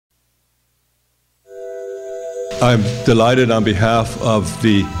I'm delighted on behalf of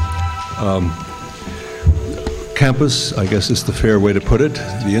the campus, I guess is the fair way to put it,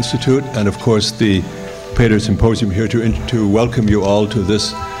 the Institute, and of course the Peter Symposium here to welcome you all to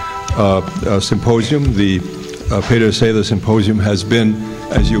this symposium. The Peter Sather Symposium has been,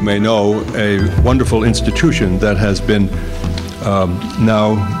 as you may know, a wonderful institution that has been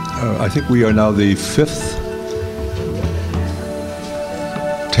I think we are now the 5th,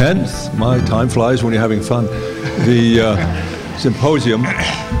 10th, my time flies when you're having fun, the symposium.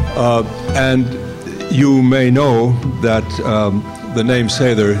 And you may know that the name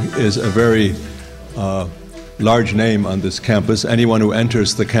Sather is a very large name on this campus. Anyone who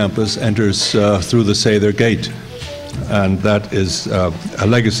enters the campus enters through the Sather Gate. And that is a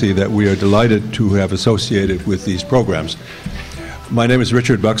legacy that we are delighted to have associated with these programs. My name is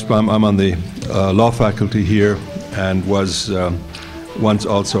Richard Buxbaum. I'm on the law faculty here and was once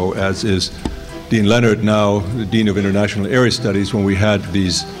also, as is Dean Leonard, now the Dean of International Area Studies, when we had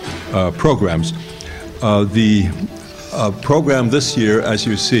these programs. The program this year, as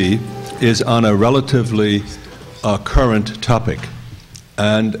you see, is on a relatively current topic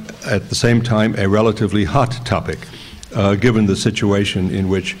and at the same time a relatively hot topic, given the situation in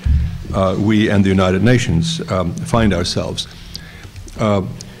which we and the United Nations find ourselves.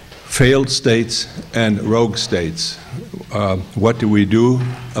 Failed states and rogue states. What do we do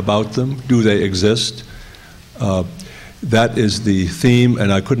about them? Do they exist? That is the theme,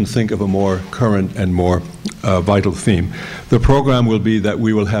 and I couldn't think of a more current and more vital theme. The program will be that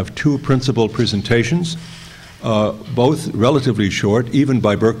we will have 2 principal presentations, both relatively short, even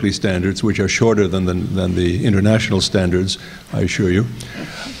by Berkeley standards, which are shorter than the international standards, I assure you,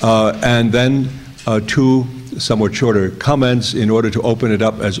 and then 2 somewhat shorter comments in order to open it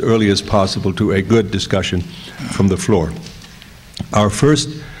up as early as possible to a good discussion from the floor. Our first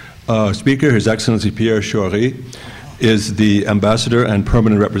speaker, His Excellency Pierre Schori, is the ambassador and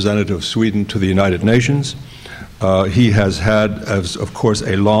permanent representative of Sweden to the United Nations. He has had, of course,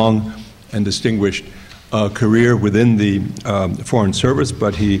 a long and distinguished career within the Foreign Service,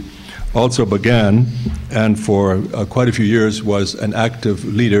 but he also began, and for quite a few years was an active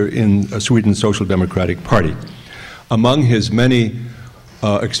leader in Sweden's Social Democratic Party. Among his many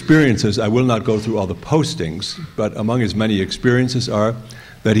experiences, I will not go through all the postings, but among his many experiences are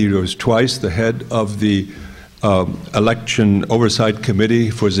that he was twice the head of the Election Oversight Committee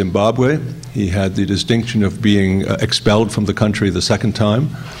for Zimbabwe. He had the distinction of being expelled from the country the second time.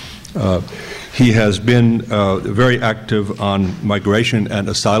 He has been very active on migration and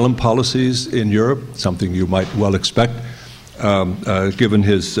asylum policies in Europe, something you might well expect, given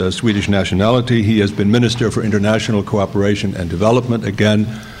his Swedish nationality. He has been Minister for International Cooperation and Development, again,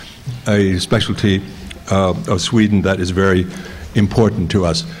 a specialty of Sweden that is very important to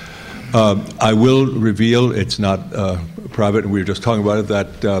us. I will reveal, it's not private, and we were just talking about it,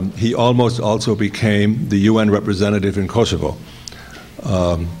 that he almost also became the UN representative in Kosovo.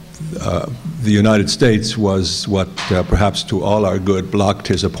 The United States was what, perhaps to all our good, blocked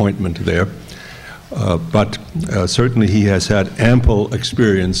his appointment there. But certainly he has had ample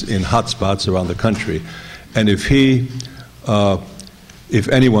experience in hotspots around the country. And if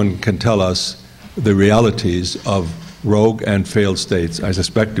anyone can tell us the realities of rogue and failed states, I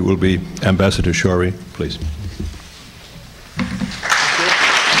suspect it will be Ambassador Schori. Please.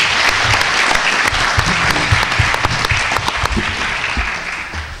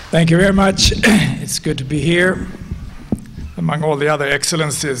 Thank you very much. It's good to be here among all the other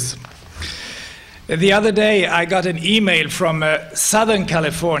excellencies. The other day I got an email from Southern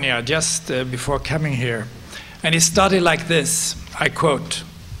California just before coming here, and it started like this, I quote,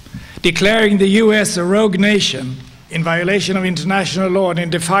 "Declaring the US a rogue nation in violation of international law and in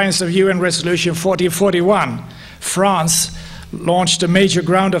defiance of UN Resolution 1441, France launched a major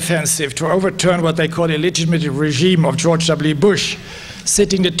ground offensive to overturn what they call the illegitimate regime of George W. Bush,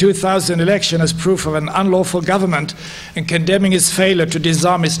 citing the 2000 election as proof of an unlawful government and condemning its failure to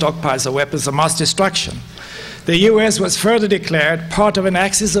disarm its stockpiles of weapons of mass destruction. The US was further declared part of an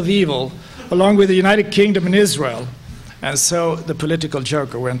axis of evil along with the United Kingdom and Israel." And so the political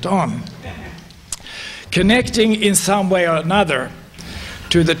joker went on. Connecting in some way or another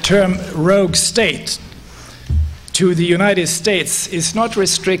to the term rogue state to the United States is not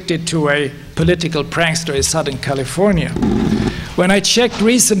restricted to a political prankster in Southern California. When I checked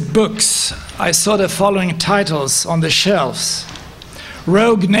recent books, I saw the following titles on the shelves: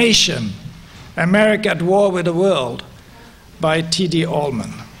 Rogue Nation, America at War with the World by T.D.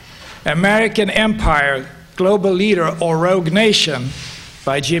 Allman. American Empire, Global Leader or Rogue Nation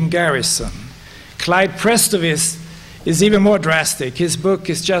by Jim Garrison. Clyde Prestowitz is even more drastic. His book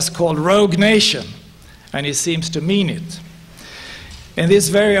is just called Rogue Nation, and he seems to mean it. In this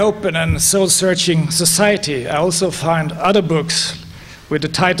very open and soul-searching society, I also find other books with the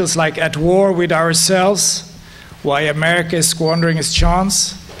titles like At War with Ourselves, Why America is Squandering Its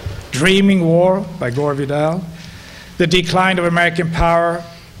Chance, Dreaming War by Gore Vidal, The Decline of American Power,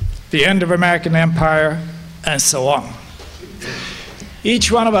 The End of American Empire, and so on.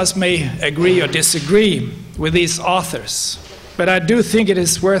 Each one of us may agree or disagree with these authors, but I do think it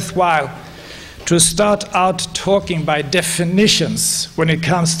is worthwhile to start out talking by definitions when it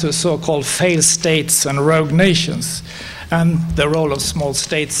comes to so-called failed states and rogue nations, and the role of small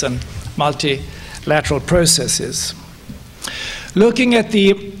states and multilateral processes. Looking at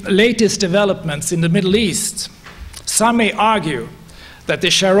the latest developments in the Middle East, some may argue that the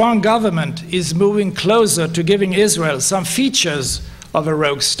Sharon government is moving closer to giving Israel some features of a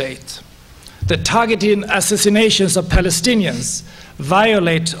rogue state. The targeted assassinations of Palestinians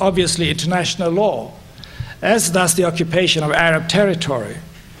violate, obviously, international law, as does the occupation of Arab territory.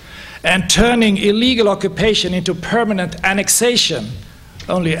 And turning illegal occupation into permanent annexation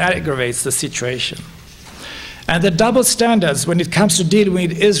only aggravates the situation. And the double standards when it comes to dealing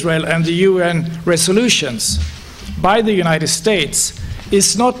with Israel and the UN resolutions by the United States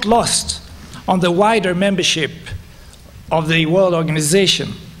is not lost on the wider membership of the World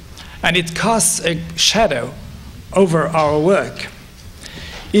Organization, and it casts a shadow over our work.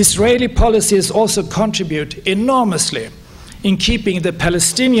 Israeli policies also contribute enormously in keeping the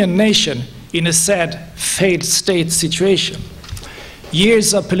Palestinian nation in a sad failed state situation.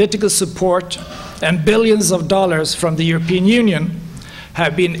 Years of political support and billions of dollars from the European Union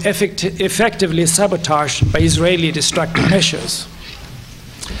have been effectively sabotaged by Israeli destructive measures.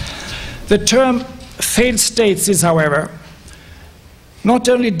 The term failed states is, however, not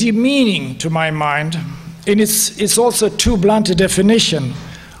only demeaning to my mind, it's also too blunt a definition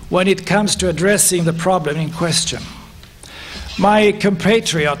when it comes to addressing the problem in question. My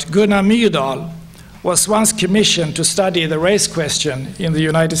compatriot Gunnar Myrdal was once commissioned to study the race question in the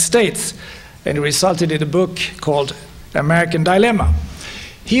United States, and it resulted in a book called American Dilemma.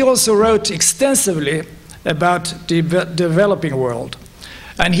 He also wrote extensively about the developing world,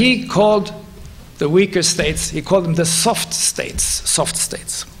 and he called the weaker states, he called them the soft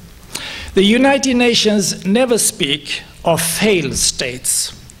states. The United Nations never speak of failed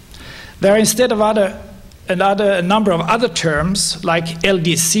states. There are instead of a number of other terms like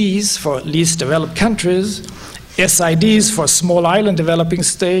LDCs for least developed countries, SIDs for small island developing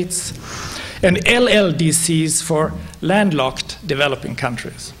states, and LLDCs for landlocked developing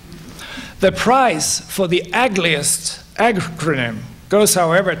countries. The prize for the ugliest acronym goes,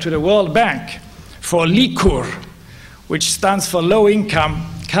 however, to the World Bank for LICUR, which stands for low-income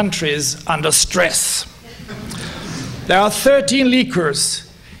countries under stress. There are 13 LICURs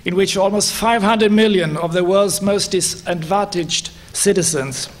in which almost 500 million of the world's most disadvantaged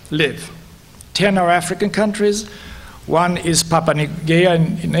citizens live. 10 are African countries, one is Papua New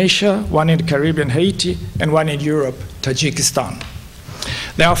Guinea in Asia, one in the Caribbean, Haiti, and one in Europe, Tajikistan.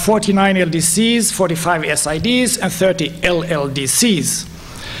 There are 49 LDCs, 45 SIDs, and 30 LLDCs.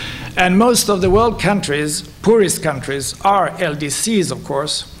 And most of the world countries, poorest countries, are LDCs, of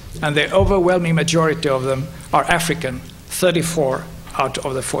course, and the overwhelming majority of them are African, 34 out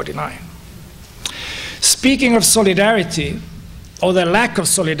of the 49. Speaking of solidarity, or the lack of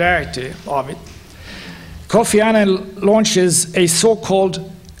solidarity of it, Kofi Annan launches a so-called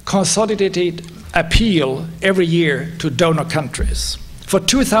consolidated appeal every year to donor countries. For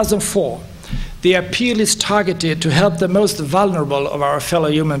 2004, the appeal is targeted to help the most vulnerable of our fellow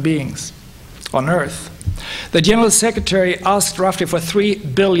human beings on Earth. The General Secretary asked roughly for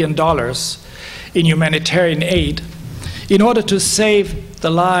 $3 billion in humanitarian aid in order to save the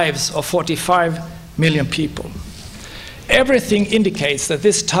lives of 45 million people. Everything indicates that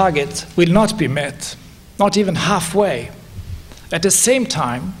this target will not be met, not even halfway. At the same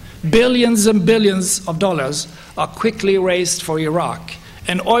time, billions and billions of dollars are quickly raised for Iraq,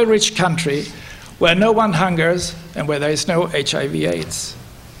 an oil-rich country where no one hungers and where there is no HIV/AIDS.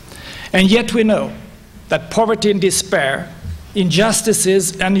 And yet we know that poverty and despair,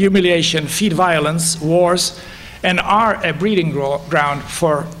 injustices and humiliation feed violence, wars, and are a breeding ground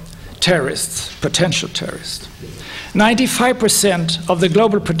for terrorists, potential terrorists. 95% of the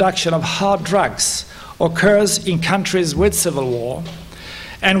global production of hard drugs occurs in countries with civil war,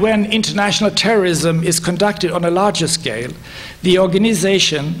 and when international terrorism is conducted on a larger scale, the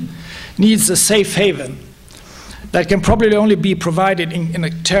organization needs a safe haven that can probably only be provided in a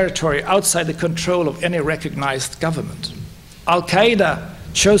territory outside the control of any recognized government. Al-Qaeda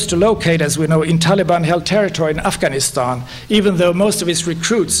chose to locate, as we know, in Taliban-held territory in Afghanistan, even though most of its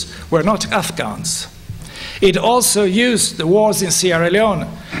recruits were not Afghans. It also used the wars in Sierra Leone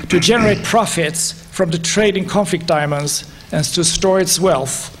to generate profits from the trade in conflict diamonds and to store its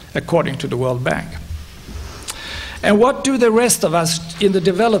wealth, according to the World Bank. And what do the rest of us in the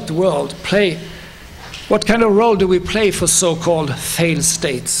developed world play? What kind of role do we play for so-called failed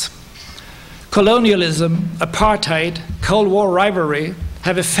states? Colonialism, apartheid, Cold War rivalry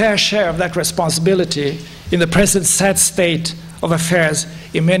have a fair share of that responsibility in the present sad state of affairs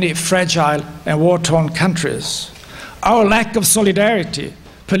in many fragile and war-torn countries. Our lack of solidarity,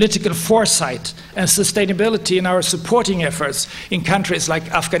 political foresight, and sustainability in our supporting efforts in countries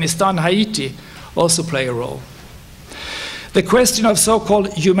like Afghanistan and Haiti also play a role. The question of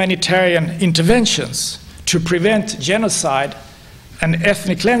so-called humanitarian interventions to prevent genocide and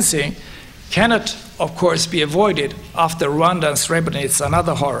ethnic cleansing cannot, of course, be avoided after Rwanda and Srebrenica and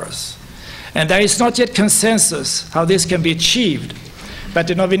other horrors. And there is not yet consensus how this can be achieved, but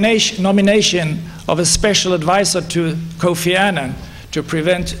the nomination of a special advisor to Kofi Annan to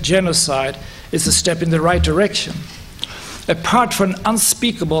prevent genocide is a step in the right direction. Apart from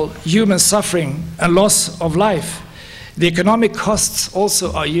unspeakable human suffering and loss of life, the economic costs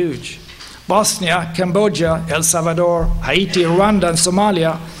also are huge. Bosnia, Cambodia, El Salvador, Haiti, Rwanda, and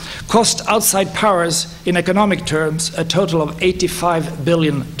Somalia cost outside powers in economic terms a total of $85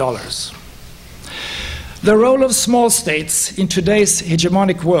 billion. The role of small states in today's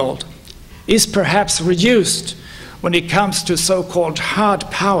hegemonic world is perhaps reduced when it comes to so-called hard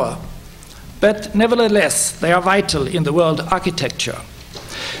power, but nevertheless they are vital in the world architecture.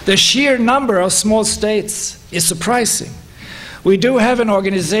 The sheer number of small states is surprising. We do have an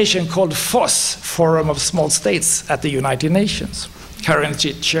organization called FOSS, Forum of Small States, at the United Nations,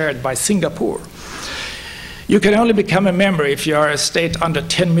 currently chaired by Singapore. You can only become a member if you are a state under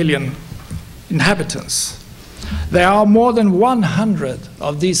 10 million inhabitants. There are more than 100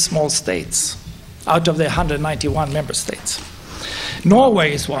 of these small states out of the 191 member states.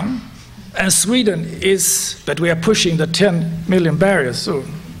 Norway is one, and Sweden is, but we are pushing the 10 million barrier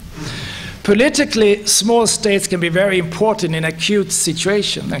soon. Politically, small states can be very important in acute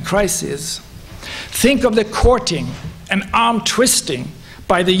situations and crises. Think of the courting and arm twisting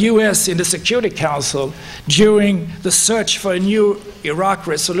by the US in the Security Council during the search for a new Iraq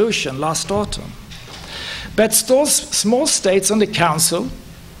resolution last autumn. But those small states on the Council,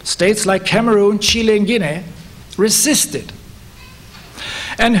 states like Cameroon, Chile, and Guinea, resisted.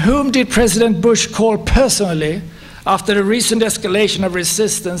 And whom did President Bush call personally after the recent escalation of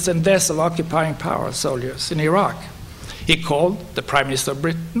resistance and deaths of occupying power soldiers in Iraq? He called the Prime Minister of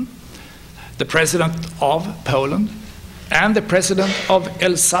Britain, the President of Poland, and the President of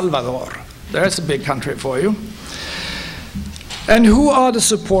El Salvador. There's a big country for you. And who are the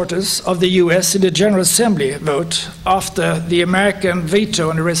supporters of the US in the General Assembly vote after the American veto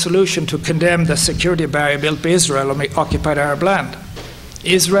on a resolution to condemn the security barrier built by Israel on occupied Arab land?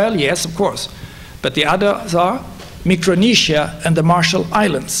 Israel, yes, of course, but the others are Micronesia and the Marshall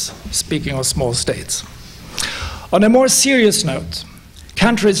Islands, speaking of small states. On a more serious note,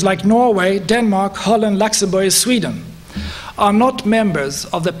 countries like Norway, Denmark, Holland, Luxembourg, and Sweden are not members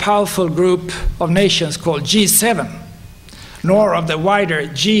of the powerful group of nations called G7, nor of the wider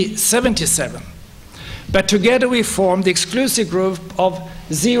G77. But together we form the exclusive group of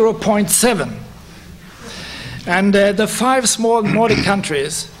 0.7. And the 5 small Nordic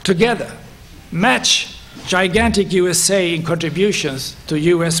countries together match gigantic USA in contributions to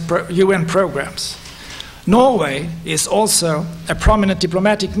UN programs. Norway is also a prominent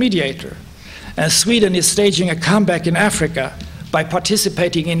diplomatic mediator, and Sweden is staging a comeback in Africa by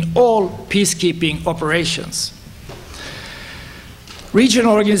participating in all peacekeeping operations.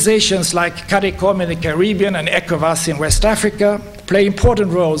 Regional organizations like CARICOM in the Caribbean and ECOWAS in West Africa play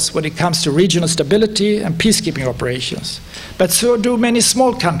important roles when it comes to regional stability and peacekeeping operations. But so do many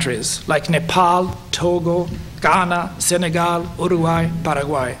small countries like Nepal, Togo, Ghana, Senegal, Uruguay,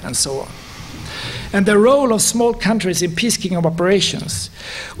 Paraguay, and so on. And the role of small countries in peacekeeping operations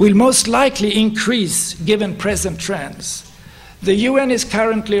will most likely increase given present trends. The UN is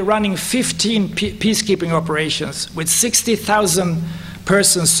currently running 15 peacekeeping operations with 60,000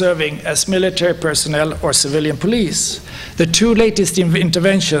 persons serving as military personnel or civilian police. The 2 latest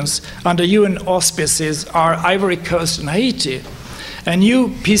interventions under UN auspices are Ivory Coast and Haiti. And new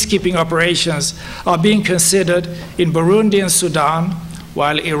peacekeeping operations are being considered in Burundi and Sudan,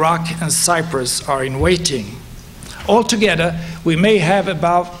 while Iraq and Cyprus are in waiting. Altogether, we may have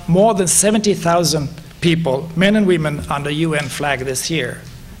about more than 70,000 people, men and women, under UN flag this year,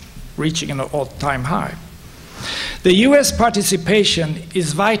 reaching an all-time high. The US participation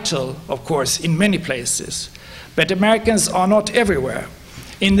is vital, of course, in many places, but Americans are not everywhere.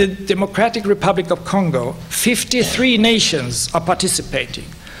 In the Democratic Republic of Congo, 53 nations are participating.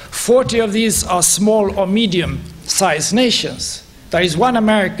 40 of these are small or medium-sized nations. There is one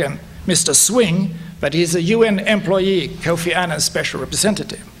American, Mr. Swing, but he's a UN employee, Kofi Annan's special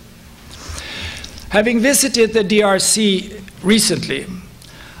representative. Having visited the DRC recently,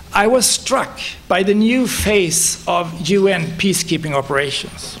 I was struck by the new phase of UN peacekeeping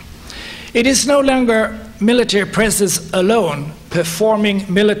operations. It is no longer military presence alone performing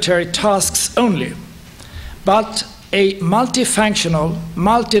military tasks only, but a multifunctional,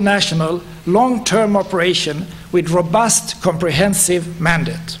 multinational, long-term operation with robust, comprehensive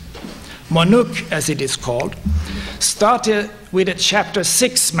mandate. MONUC, as it is called, started with a Chapter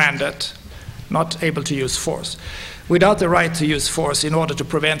 6 mandate, not able to use force, without the right to use force in order to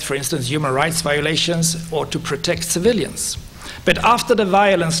prevent, for instance, human rights violations or to protect civilians. But after the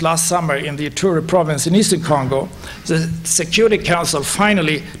violence last summer in the Ituri province in eastern Congo, the Security Council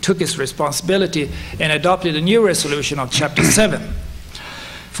finally took its responsibility and adopted a new resolution on Chapter 7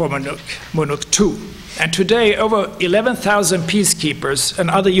 for MONUC 2. And today, over 11,000 peacekeepers and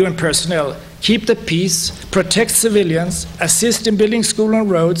other UN personnel keep the peace, protect civilians, assist in building schools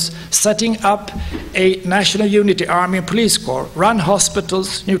and roads, setting up a national unity army and police corps, run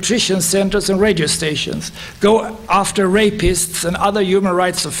hospitals, nutrition centers and radio stations, go after rapists and other human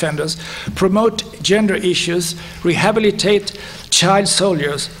rights offenders, promote gender issues, rehabilitate child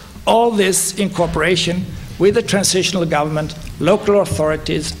soldiers, all this in cooperation with the transitional government, local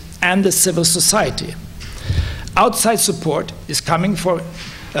authorities, and the civil society. Outside support is coming from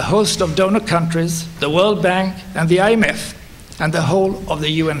a host of donor countries, the World Bank and the IMF, and the whole of the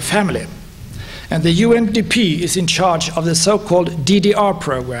UN family. And the UNDP is in charge of the so-called DDR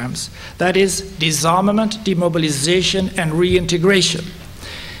programs, that is, disarmament, demobilization, and reintegration.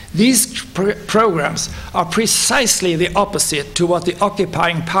 These programs are precisely the opposite to what the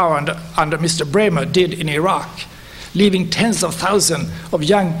occupying power under Mr. Bremer did in Iraq, leaving tens of thousands of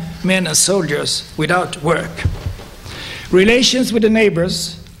young men and soldiers without work. Relations with the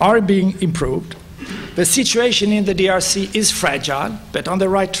neighbors are being improved. The situation in the DRC is fragile, but on the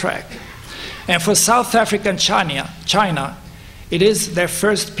right track. And for South Africa and China, it is their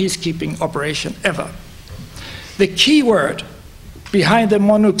first peacekeeping operation ever. The key word behind the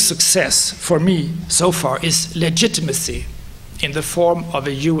MONUC success for me so far is legitimacy in the form of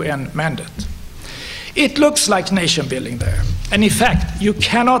a UN mandate. It looks like nation building there. And in fact, you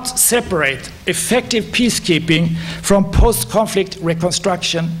cannot separate effective peacekeeping from post-conflict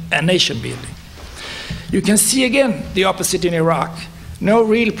reconstruction and nation building. You can see again the opposite in Iraq. No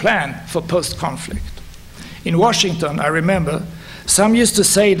real plan for post-conflict. In Washington, I remember, some used to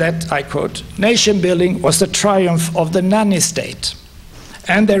say that, I quote, nation building was the triumph of the nanny state.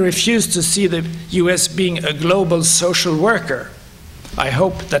 And they refused to see the US being a global social worker. I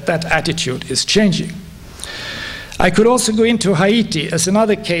hope that that attitude is changing. I could also go into Haiti as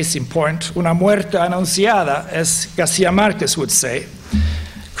another case in point, una muerte anunciada, as Garcia Marquez would say.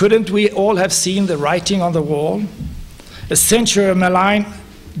 Couldn't we all have seen the writing on the wall? A century of malign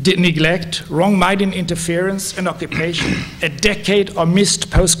neglect, wrong-minded interference and occupation, a decade of missed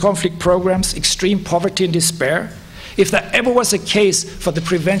post-conflict programs, extreme poverty and despair. If there ever was a case for the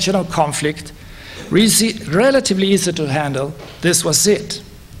prevention of conflict, relatively easy to handle, this was it.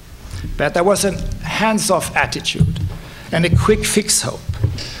 But there was a hands-off attitude and a quick fix hope,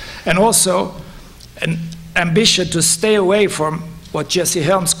 and also an ambition to stay away from what Jesse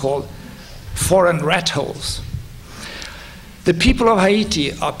Helms called foreign rat holes. The people of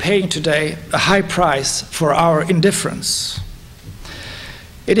Haiti are paying today a high price for our indifference.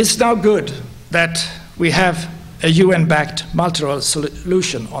 It is now good that we have a UN-backed multilateral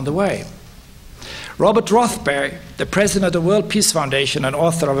solution on the way. Robert Rothberg, the president of the World Peace Foundation and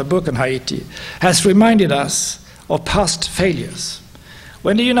author of a book on Haiti, has reminded us of past failures.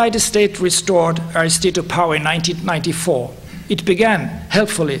 When the United States restored Aristide to power in 1994, it began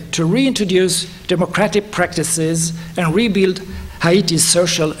helpfully to reintroduce democratic practices and rebuild Haiti's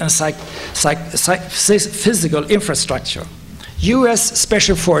social and physical infrastructure. US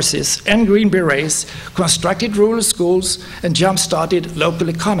Special Forces and Green Berets constructed rural schools and jump-started local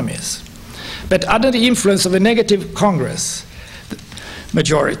economies. But under the influence of a negative Congress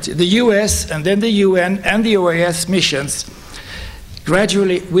majority, the US and then the UN and the OAS missions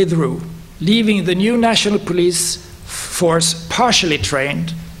gradually withdrew, leaving the new national police force partially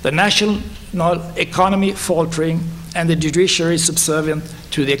trained, the national economy faltering, and the judiciary subservient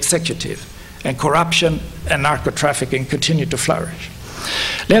to the executive, and corruption and narco-trafficking continue to flourish.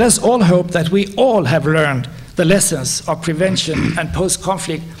 Let us all hope that we all have learned the lessons of prevention and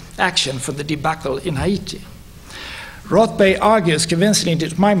post-conflict action from the debacle in Haiti. Rothbay argues convincingly,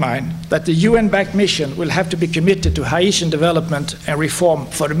 to my mind, that the UN-backed mission will have to be committed to Haitian development and reform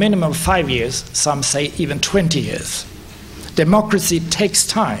for a minimum of 5 years, some say even 20 years. Democracy takes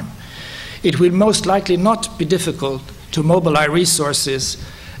time. It will most likely not be difficult to mobilize resources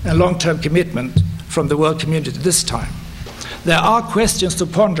and long-term commitment from the world community this time. There are questions to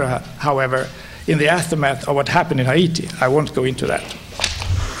ponder, however, in the aftermath of what happened in Haiti. I won't go into that.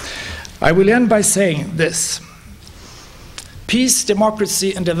 I will end by saying this. Peace,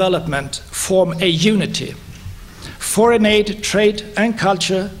 democracy, and development form a unity. Foreign aid, trade, and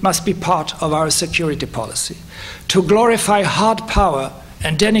culture must be part of our security policy. To glorify hard power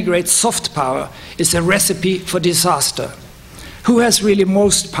and denigrate soft power is a recipe for disaster. Who has really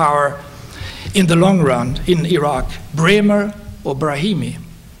most power in the long run in Iraq, Bremer or Brahimi?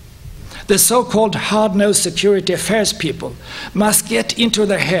 The so-called hard-nosed security affairs people must get into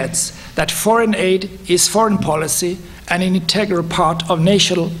their heads that foreign aid is foreign policy and an integral part of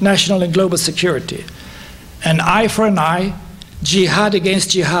national and global security. An eye for an eye, jihad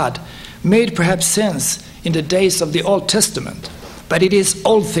against jihad, made perhaps sense in the days of the Old Testament, but it is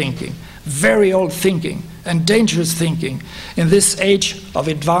old thinking, very old thinking, and dangerous thinking in this age of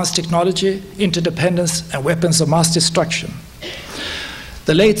advanced technology, interdependence, and weapons of mass destruction.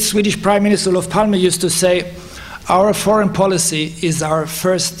 The late Swedish Prime Minister Olof Palme used to say, "Our foreign policy is our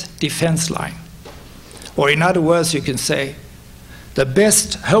first defense line." Or in other words, you can say, the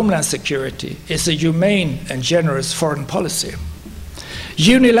best homeland security is a humane and generous foreign policy.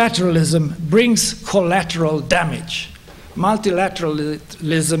 Unilateralism brings collateral damage.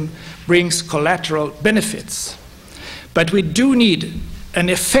 Multilateralism brings collateral benefits. But we do need an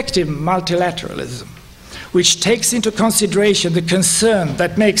effective multilateralism, which takes into consideration the concern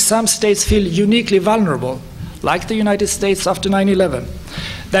that makes some states feel uniquely vulnerable, like the United States after 9/11,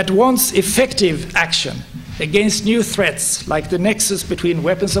 that wants effective action against new threats like the nexus between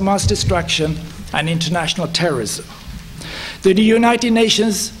weapons of mass destruction and international terrorism. The United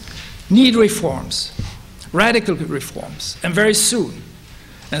Nations need reforms, radical reforms, and very soon.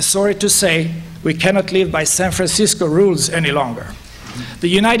 And sorry to say, we cannot live by San Francisco rules any longer. The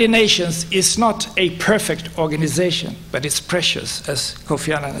United Nations is not a perfect organization, but it's precious, as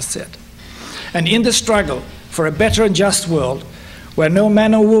Kofi Annan has said. And in the struggle for a better and just world, where no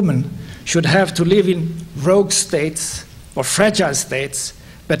man or woman should have to live in rogue states or fragile states,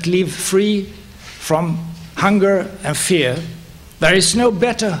 but live free from hunger and fear, there is no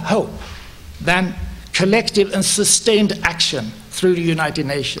better hope than collective and sustained action through the United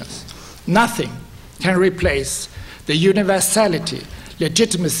Nations. Nothing can replace the universality,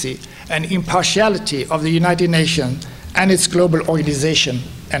 legitimacy, and impartiality of the United Nations and its global organization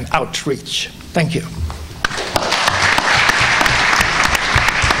and outreach. Thank you.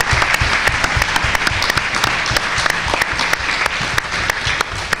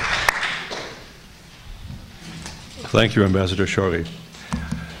 Thank you, Ambassador Shorey.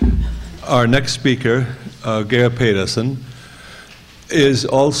 Our next speaker, Geir Pedersen, is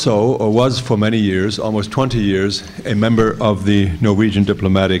also, or was for many years, almost 20 years, a member of the Norwegian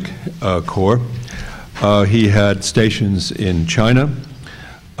Diplomatic Corps. He had stations in China,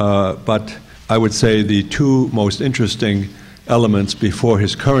 but I would say the two most interesting elements before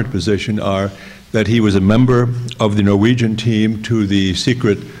his current position are that he was a member of the Norwegian team to the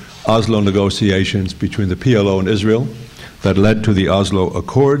secret Oslo negotiations between the PLO and Israel that led to the Oslo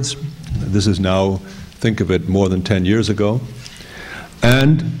Accords. This is now, think of it, more than 10 years ago.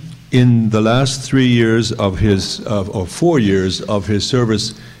 And in the last 3 years of his, or 4 years of his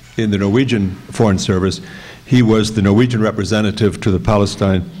service in the Norwegian Foreign Service, he was the Norwegian representative to the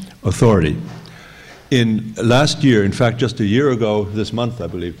Palestine Authority. In last year, in fact, just a year ago, this month, I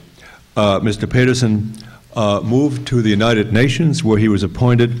believe, Mr. Pedersen moved to the United Nations, where he was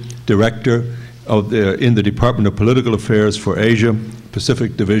appointed director of in the Department of Political Affairs for Asia,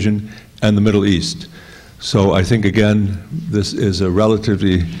 Pacific Division, and the Middle East. So I think, again, this is a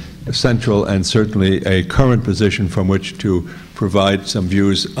relatively central and certainly a current position from which to provide some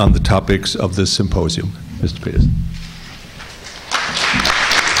views on the topics of this symposium. Mr. Pedersen.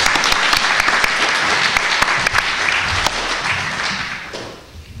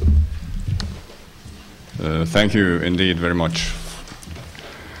 Thank you indeed very much.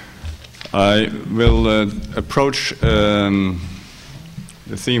 I will approach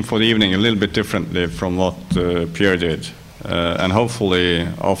the theme for the evening a little bit differently from what Pierre did. And hopefully,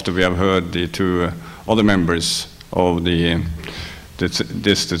 after we have heard the two other members of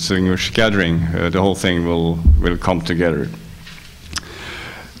this distinguished gathering, the whole thing will come together.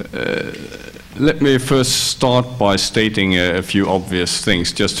 Let me first start by stating a few obvious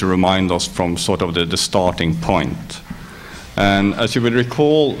things, just to remind us from sort of the starting point. And as you will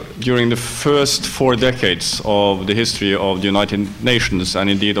recall, during the first 4 decades of the history of the United Nations, and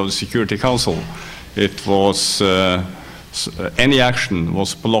indeed of the Security Council, it was any action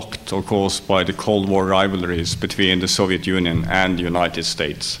was blocked, of course, by the Cold War rivalries between the Soviet Union and the United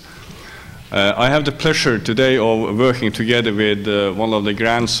States. I have the pleasure today of working together with one of the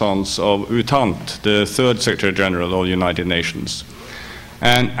grandsons of U Thant, the third Secretary General of the United Nations.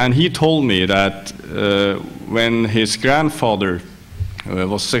 And he told me that when his grandfather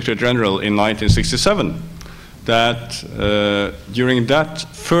was Secretary General in 1967, that during that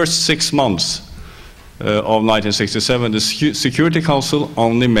first 6 months of 1967, the Security Council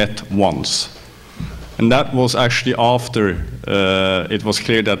only met once. And that was actually after it was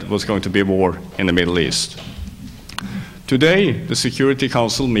clear that it was going to be a war in the Middle East. Today, the Security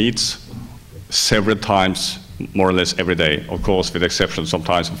Council meets several times, more or less every day, of course, with the exception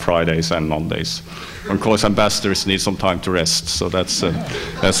sometimes of Fridays and Mondays. Of course, ambassadors need some time to rest, so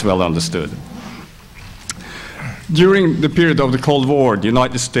that's well understood. During the period of the Cold War, the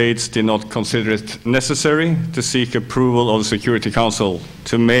United States did not consider it necessary to seek approval of the Security Council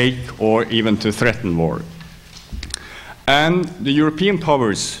to make or even to threaten war. And the European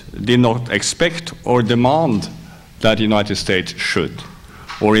powers did not expect or demand that the United States should.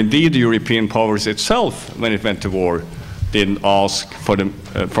 Or indeed, the European powers itself, when it went to war, didn't ask for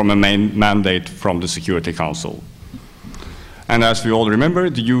from a mandate from the Security Council. And as we all remember,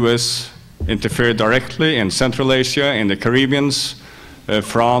 the US interfered directly in Central Asia, in the Caribbean.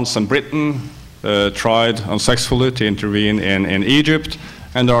 France and Britain tried unsuccessfully to intervene in Egypt.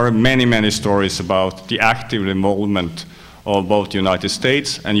 And there are many, many stories about the active involvement of both the United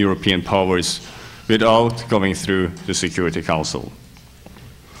States and European powers without going through the Security Council.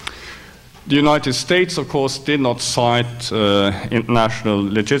 The United States, of course, did not cite international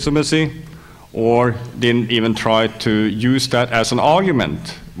legitimacy or didn't even try to use that as an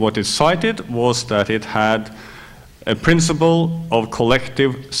argument. What it cited was that it had a principle of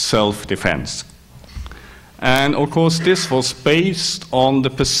collective self-defense. And of course, this was based on the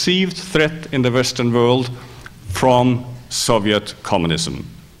perceived threat in the Western world from Soviet communism.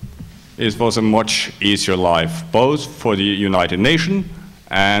 It was a much easier life, both for the United Nations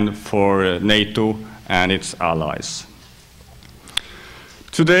and for NATO and its allies.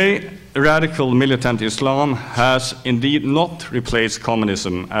 Today, radical militant Islam has indeed not replaced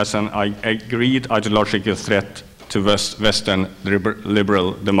communism as an agreed ideological threat to Western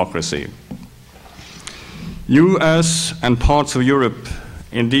liberal democracy. US and parts of Europe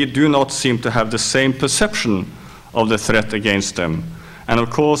indeed do not seem to have the same perception of the threat against them. And of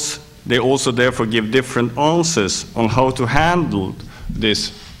course, they also therefore give different answers on how to handle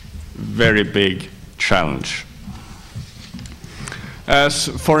this very big challenge. As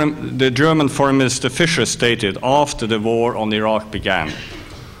the German Foreign Minister Fischer stated after the war on Iraq began,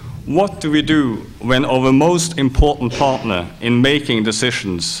 what do we do when our most important partner in making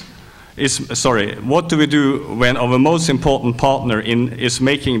decisions what do we do when our most important partner is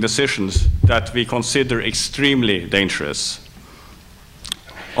making decisions that we consider extremely dangerous?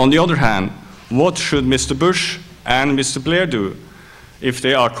 On the other hand, what should Mr. Bush and Mr. Blair do if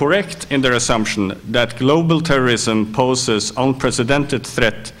they are correct in their assumption that global terrorism poses unprecedented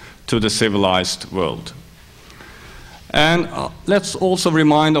threat to the civilized world? And let's also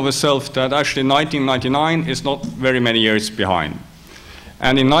remind ourselves that actually 1999 is not very many years behind.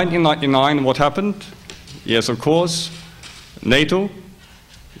 And in 1999, what happened? Yes, of course, NATO,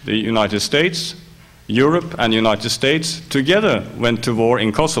 the United States, Europe and the United States together went to war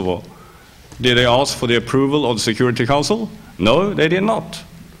in Kosovo. Did they ask for the approval of the Security Council? No, they did not.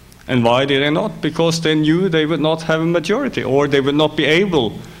 And why did they not? Because they knew they would not have a majority, or they would not be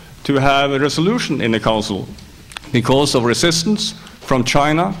able to have a resolution in the Council because of resistance from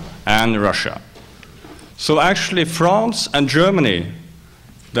China and Russia. So actually France and Germany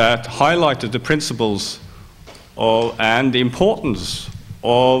that highlighted the principles and the importance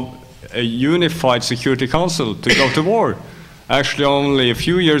of a unified Security Council to go to war, actually only a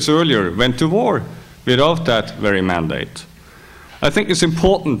few years earlier went to war without that very mandate. I think it's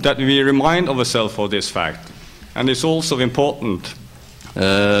important that we remind ourselves of this fact. And it's also important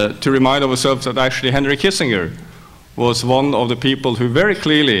to remind ourselves that actually Henry Kissinger was one of the people who very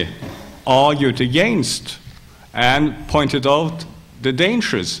clearly argued against and pointed out the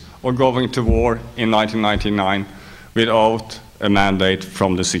dangers of going to war in 1999 without a mandate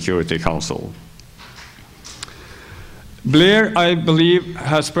from the Security Council. Blair, I believe,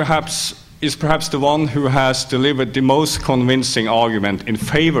 is perhaps the one who has delivered the most convincing argument in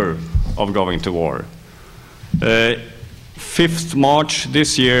favor of going to war. 5th March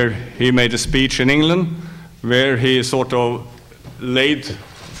this year, he made a speech in England where he sort of laid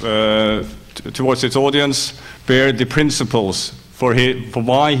towards its audience bare the principles for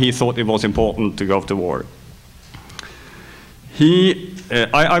why he thought it was important to go to war.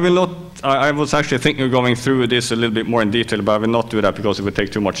 I was actually thinking of going through this a little bit more in detail, but I will not do that because it would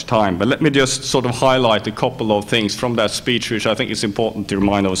take too much time. But let me just sort of highlight a couple of things from that speech which I think is important to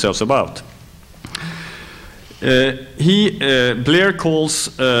remind ourselves about. Blair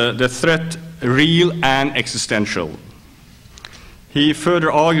calls the threat real and existential. He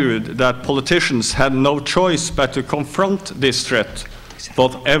further argued that politicians had no choice but to confront this threat,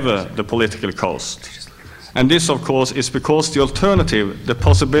 whatever the political cost. And this, of course, is because the alternative, the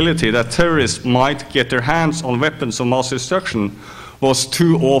possibility that terrorists might get their hands on weapons of mass destruction, was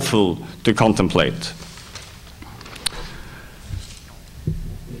too awful to contemplate.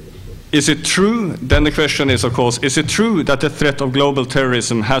 Is it true? Then the question is, of course, is it true that the threat of global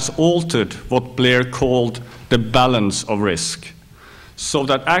terrorism has altered what Blair called the balance of risk, so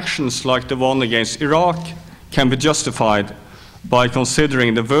that actions like the one against Iraq can be justified by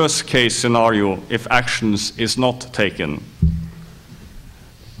considering the worst-case scenario if actions is not taken?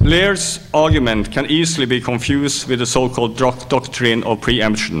 Blair's argument can easily be confused with the so-called doctrine of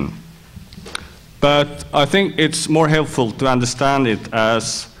preemption. But I think it's more helpful to understand it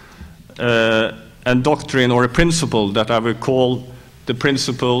as a doctrine or a principle that I would call the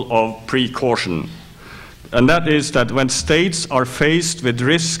principle of precaution. And that is that when states are faced with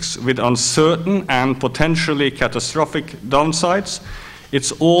risks with uncertain and potentially catastrophic downsides,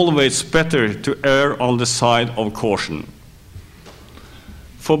 it's always better to err on the side of caution.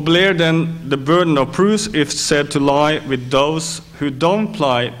 For Blair, then, the burden of proof is said to lie with those who don't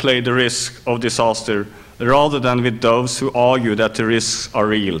play the risk of disaster, rather than with those who argue that the risks are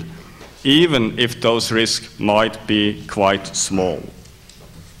real, even if those risks might be quite small.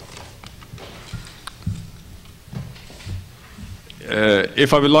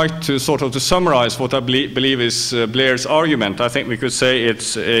 If I would like to sort of to summarize what I believe is Blair's argument, I think we could say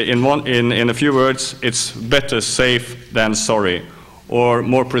it's in a few words, it's better safe than sorry, or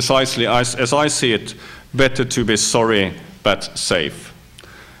more precisely, as I see it, better to be sorry but safe.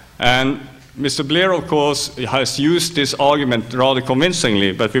 And Mr. Blair, of course, has used this argument rather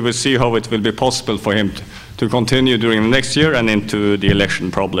convincingly, but we will see how it will be possible for him to continue during the next year and into the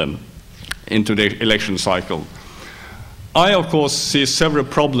election problem, into the election cycle. I, of course, see several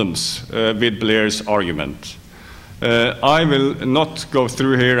problems with Blair's argument. I will not go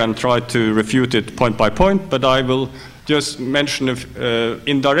through here and try to refute it point by point, but I will just mention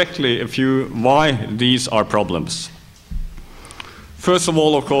indirectly a few why these are problems. First of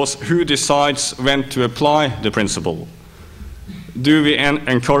all, of course, who decides when to apply the principle? Do we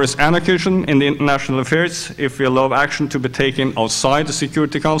encourage anarchism in the international affairs if we allow action to be taken outside the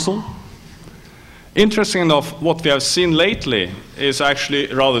Security Council? Interesting enough, what we have seen lately is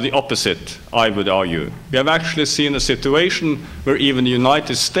actually rather the opposite, I would argue. We have actually seen a situation where even the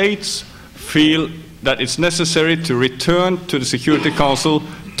United States feel that it's necessary to return to the Security Council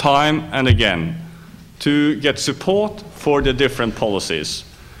time and again to get support for the different policies.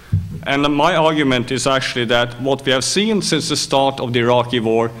 And my argument is actually that what we have seen since the start of the Iraqi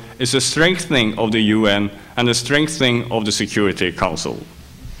war is a strengthening of the UN and a strengthening of the Security Council.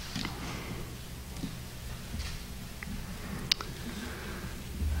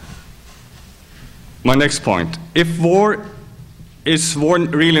 My next point, if war is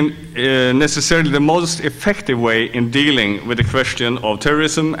really necessarily the most effective way in dealing with the question of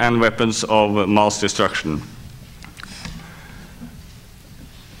terrorism and weapons of mass destruction?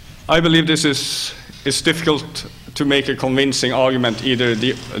 I believe this is difficult to make a convincing argument either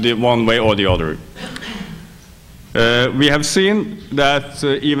the one way or the other. We have seen that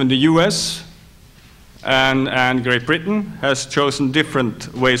even the US and Great Britain has chosen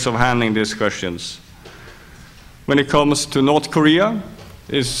different ways of handling these questions. When it comes to North Korea,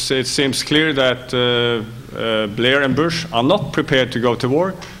 it seems clear that Blair and Bush are not prepared to go to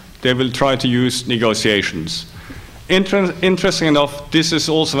war. They will try to use negotiations. Interesting enough, this is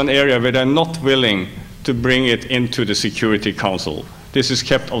also an area where they're not willing to bring it into the Security Council. This is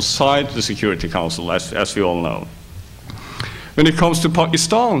kept outside the Security Council, as we all know. When it comes to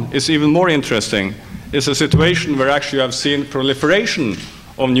Pakistan, it's even more interesting. It's a situation where actually you have seen proliferation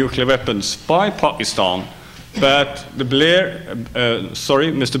of nuclear weapons by Pakistan, but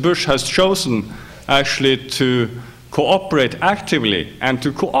Mr. Bush has chosen actually to cooperate actively and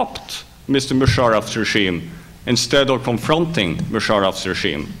to co-opt Mr. Musharraf's regime instead of confronting Musharraf's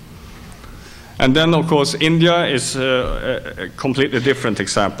regime. And then, of course, India is a completely different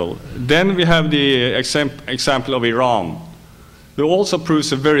example. Then we have the example of Iran, who also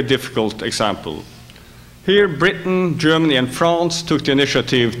proves a very difficult example. Here, Britain, Germany, and France took the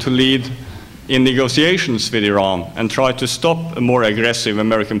initiative to lead in negotiations with Iran and try to stop a more aggressive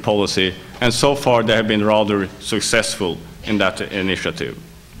American policy, and so far they have been rather successful in that initiative.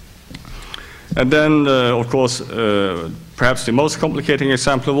 And then, of course, perhaps the most complicating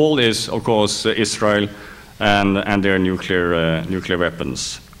example of all is, of course, Israel and their nuclear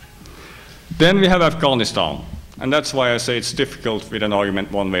weapons. Then we have Afghanistan, and that's why I say it's difficult with an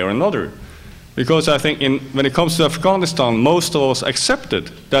argument one way or another. Because I think when it comes to Afghanistan, most of us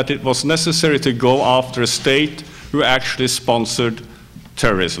accepted that it was necessary to go after a state who actually sponsored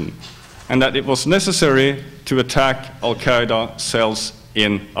terrorism, and that it was necessary to attack al-Qaeda cells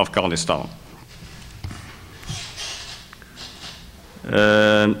in Afghanistan.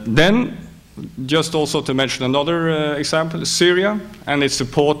 Then, just also to mention another example, Syria and its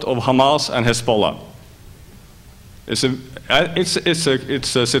support of Hamas and Hezbollah. It's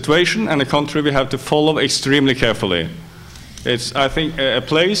a situation and a country we have to follow extremely carefully. It's, I think, a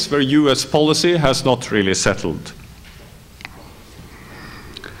place where US policy has not really settled.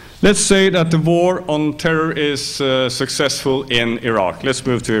 Let's say that the war on terror is successful in Iraq. Let's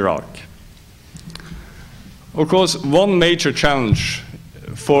move to Iraq. Of course, one major challenge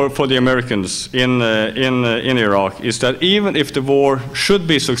for the Americans in Iraq is that even if the war should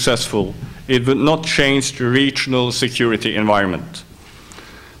be successful, it would not change the regional security environment.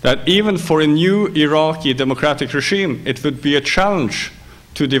 That even for a new Iraqi democratic regime, it would be a challenge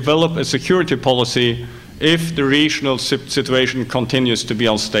to develop a security policy if the regional situation continues to be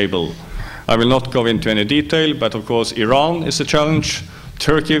unstable. I will not go into any detail, but of course Iran is a challenge,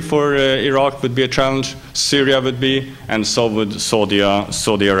 Turkey for Iraq would be a challenge, Syria would be, and so would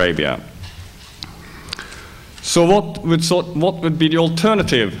Saudi Arabia. So what would be the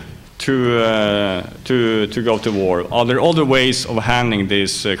alternative to go to war? Are there other ways of handling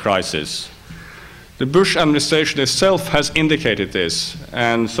this crisis? The Bush administration itself has indicated this,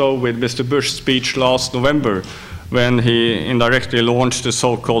 and so with Mr. Bush's speech last November, when he indirectly launched the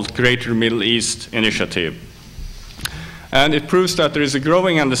so-called Greater Middle East Initiative. And it proves that there is a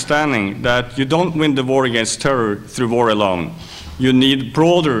growing understanding that you don't win the war against terror through war alone. You need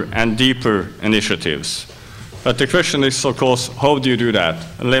broader and deeper initiatives. But the question is, of course, how do you do that?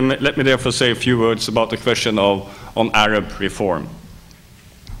 And let me therefore say a few words about the question on Arab reform.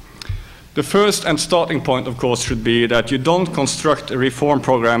 The first and starting point, of course, should be that you don't construct a reform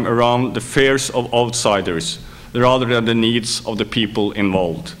program around the fears of outsiders, rather than the needs of the people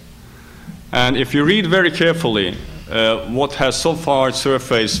involved. And if you read very carefully what has so far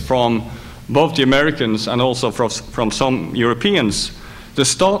surfaced from both the Americans and also from some Europeans, the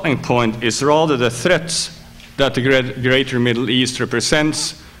starting point is rather the threats that the Greater Middle East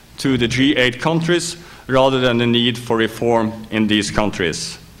represents to the G8 countries, rather than the need for reform in these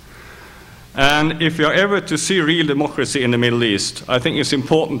countries. And if you are ever to see real democracy in the Middle East, I think it's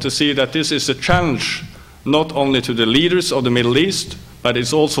important to see that this is a challenge not only to the leaders of the Middle East, but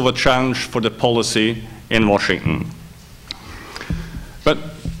it's also a challenge for the policy in Washington. But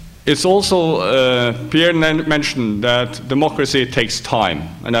it's also, Pierre mentioned that democracy takes time,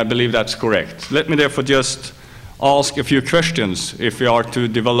 and I believe that's correct. Let me therefore just ask a few questions if we are to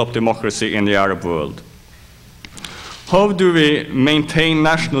develop democracy in the Arab world. How do we maintain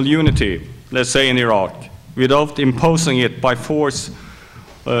national unity, let's say in Iraq, without imposing it by force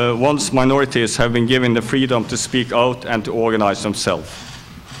once minorities have been given the freedom to speak out and to organize themselves?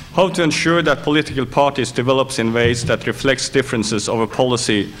 How to ensure that political parties develop in ways that reflects differences of a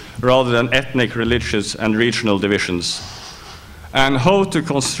policy rather than ethnic, religious, and regional divisions? And how to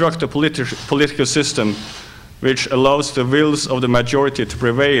construct a political system which allows the wills of the majority to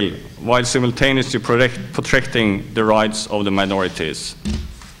prevail while simultaneously protecting the rights of the minorities?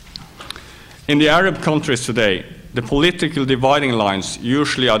 In the Arab countries today, the political dividing lines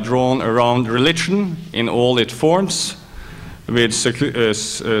usually are drawn around religion in all its forms, with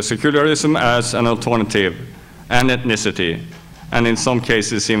secularism as an alternative, and ethnicity, and in some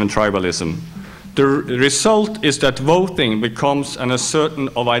cases even tribalism. The result is that voting becomes an assertion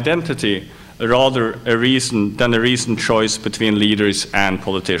of identity rather than a reasoned choice between leaders and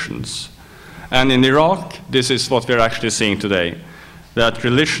politicians. And in Iraq, this is what we're actually seeing today, that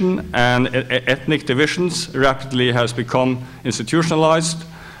religion and ethnic divisions rapidly has become institutionalized,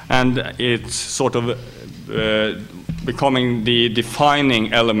 and it's sort of becoming the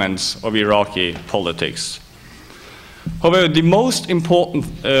defining elements of Iraqi politics. However, the most important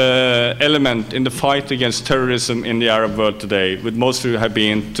element in the fight against terrorism in the Arab world today would mostly have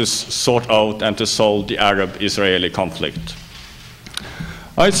been to sort out and to solve the Arab-Israeli conflict.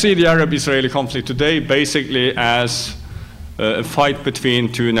 I see the Arab-Israeli conflict today basically as a fight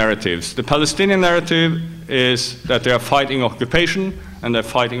between two narratives. The Palestinian narrative is that they are fighting occupation, and they're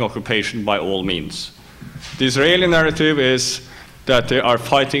fighting occupation by all means. The Israeli narrative is that they are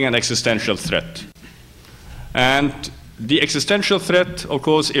fighting an existential threat. And the existential threat, of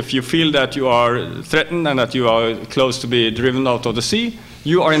course, if you feel that you are threatened and that you are close to be driven out of the sea,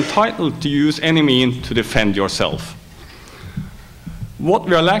 you are entitled to use any means to defend yourself. What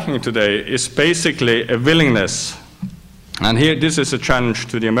we are lacking today is basically a willingness, and here this is a challenge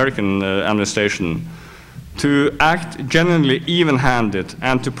to the American administration, to act genuinely even-handed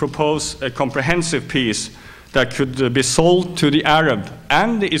and to propose a comprehensive peace that could be sold to the Arab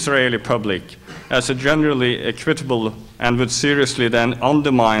and the Israeli public as a generally equitable and would seriously then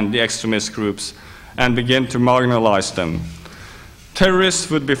undermine the extremist groups and begin to marginalize them. Terrorists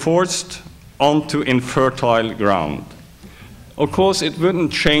would be forced onto infertile ground. Of course, it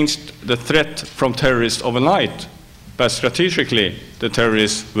wouldn't change the threat from terrorists overnight, but strategically, the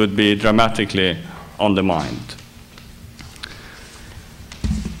terrorists would be dramatically undermined.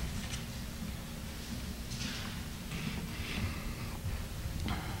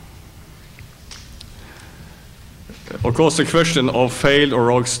 Of course, the question of failed or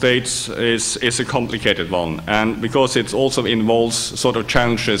rogue states is a complicated one, and because it also involves sort of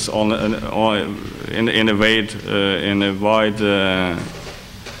challenges in wide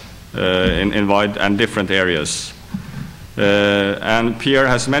and different areas. And Pierre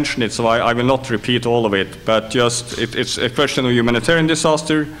has mentioned it, so I will not repeat all of it, but just it's a question of humanitarian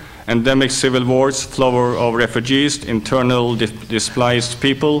disaster, endemic civil wars, flow of refugees, internal displaced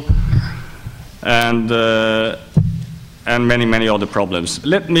people, and many, many other problems.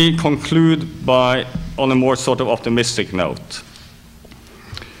 Let me conclude on a more sort of optimistic note.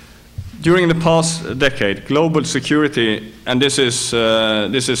 During the past decade, global security, and this is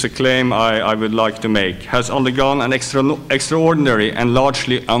a claim I would like to make, has undergone an extraordinary and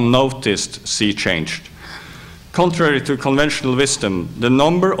largely unnoticed sea change. Contrary to conventional wisdom, the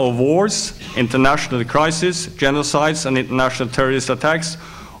number of wars, international crises, genocides, and international terrorist attacks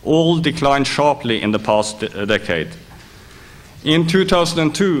all declined sharply in the past decade. In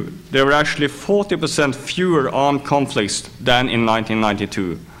 2002, there were actually 40% fewer armed conflicts than in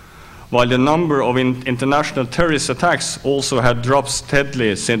 1992, while the number of international terrorist attacks also had dropped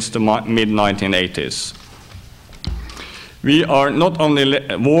steadily since the mid-1980s.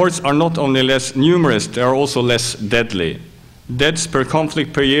 Wars are not only less numerous, they are also less deadly. Deaths per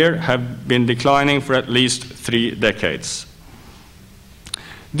conflict per year have been declining for at least 3 decades.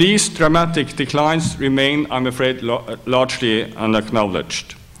 These dramatic declines remain, I'm afraid, largely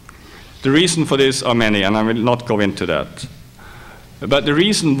unacknowledged. The reason for this are many, and I will not go into that. But the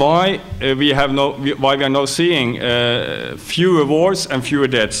reason why we are now seeing fewer wars and fewer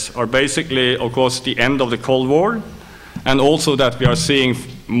deaths are basically, of course, the end of the Cold War, and also that we are seeing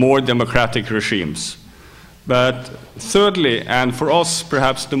more democratic regimes. But thirdly, and for us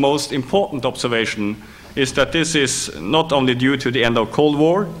perhaps the most important observation, is that this is not only due to the end of Cold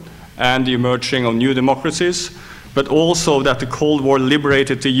War and the emerging of new democracies, but also that the Cold War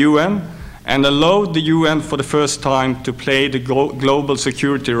liberated the UN and allowed the UN for the first time to play the global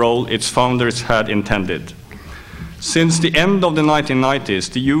security role its founders had intended. Since the end of the 1990s,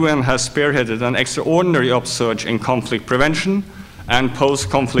 the UN has spearheaded an extraordinary upsurge in conflict prevention and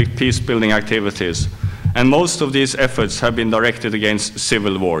post-conflict peace-building activities, and most of these efforts have been directed against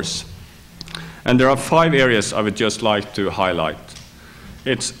civil wars. And there are 5 areas I would just like to highlight.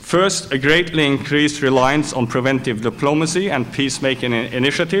 It's first, a greatly increased reliance on preventive diplomacy and peacemaking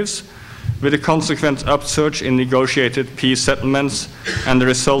initiatives, with a consequent upsurge in negotiated peace settlements and the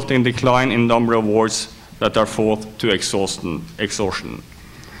resulting decline in number of wars that are fought to exhaustion.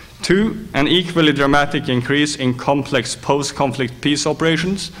 2, an equally dramatic increase in complex post-conflict peace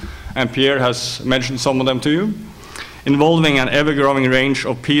operations, and Pierre has mentioned some of them to you, involving an ever-growing range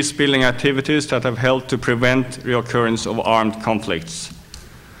of peace-building activities that have helped to prevent reoccurrence of armed conflicts.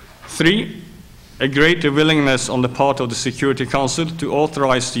 3, a greater willingness on the part of the Security Council to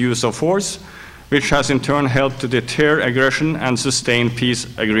authorize the use of force, which has in turn helped to deter aggression and sustain peace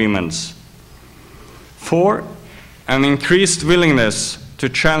agreements. 4, an increased willingness to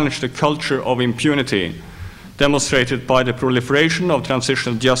challenge the culture of impunity, demonstrated by the proliferation of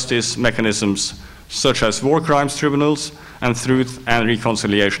transitional justice mechanisms, such as war crimes tribunals and truth and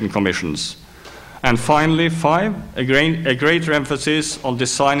reconciliation commissions. And finally, 5, a greater emphasis on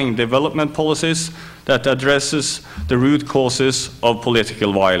designing development policies that addresses the root causes of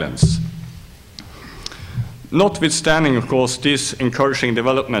political violence. Notwithstanding, of course, these encouraging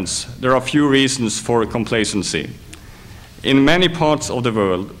developments, there are few reasons for complacency. In many parts of the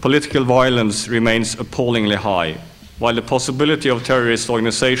world, political violence remains appallingly high. while the possibility of terrorist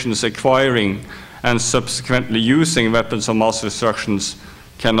organizations acquiring and subsequently using weapons of mass destruction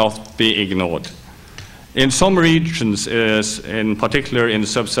cannot be ignored. In some regions, in particular in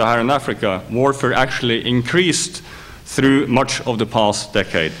sub-Saharan Africa, warfare actually increased through much of the past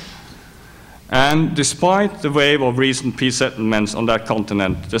decade. And despite the wave of recent peace settlements on that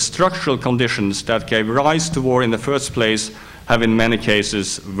continent, the structural conditions that gave rise to war in the first place have in many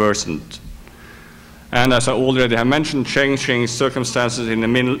cases worsened. And as I already have mentioned, changing circumstances in the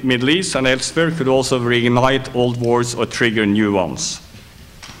Middle East and elsewhere could also reignite old wars or trigger new ones.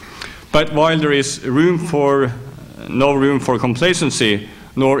 But while there is no room for complacency,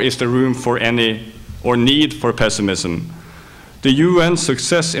 nor is there room for any or need for pessimism, the UN's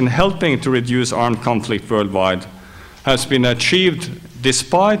success in helping to reduce armed conflict worldwide has been achieved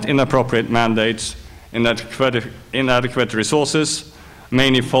despite inappropriate mandates, inadequate resources,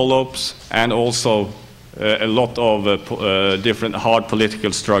 many follow-ups, and also a lot of different hard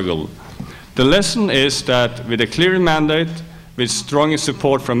political struggle. The lesson is that with a clear mandate, with strong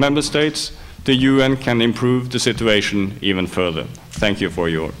support from member states, the UN can improve the situation even further. Thank you for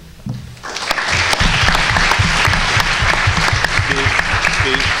your...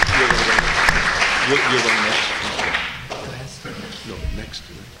 You're going next. No, next.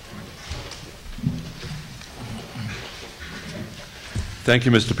 Thank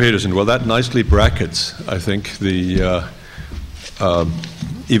you, Mr. Peterson. Well, that nicely brackets, I think, the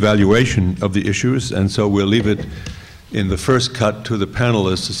evaluation of the issues, and so we'll leave it in the first cut to the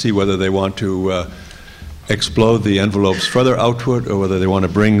panelists to see whether they want to explode the envelopes further outward or whether they want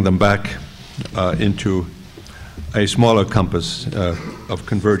to bring them back into a smaller compass of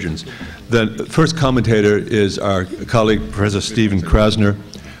convergence. The first commentator is our colleague, Professor Stephen Krasner,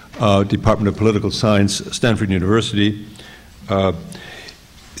 Department of Political Science, Stanford University.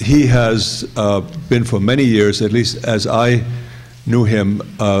 He has been for many years, at least as I knew him,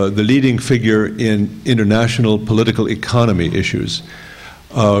 the leading figure in international political economy issues,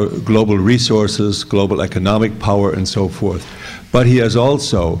 global resources, global economic power, and so forth. But he has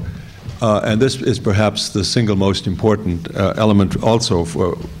also, and this is perhaps the single most important element also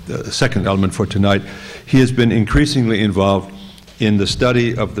for the second element for tonight, he has been increasingly involved in the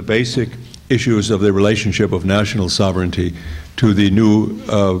study of the basic issues of the relationship of national sovereignty to the new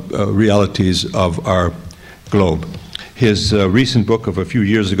realities of our globe. His recent book of a few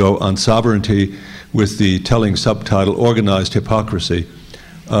years ago on sovereignty, with the telling subtitle Organized Hypocrisy,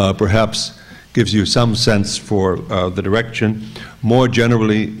 perhaps gives you some sense for the direction. More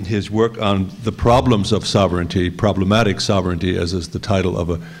generally, his work on the problems of sovereignty, problematic sovereignty, as is the title of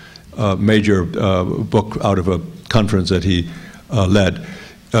a major book out of a conference that he led,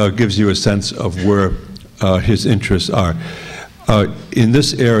 gives you a sense of where his interests are. In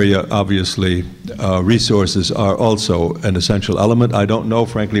this area, obviously, resources are also an essential element. I don't know,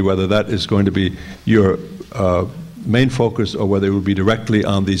 frankly, whether that is going to be your main focus or whether it will be directly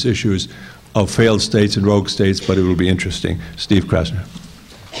on these issues of failed states and rogue states, but it will be interesting. Steve Krasner.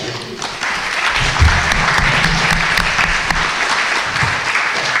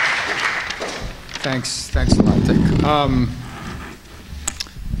 Thanks a lot, Dick.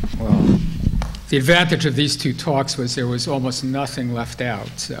 Well, the advantage of these two talks was there was almost nothing left out,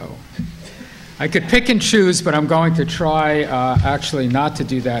 so I could pick and choose, but I'm going to try actually not to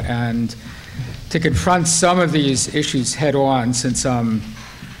do that and to confront some of these issues head on, since I'm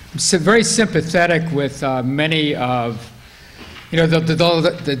very sympathetic with many of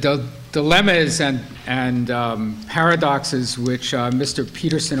the dilemmas and paradoxes which Mr.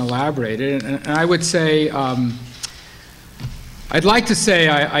 Peterson elaborated, and I would say I'd like to say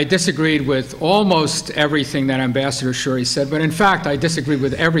I disagreed with almost everything that Ambassador Shuri said, but in fact I disagreed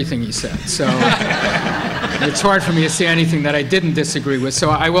with everything he said. So it's hard for me to say anything that I didn't disagree with. So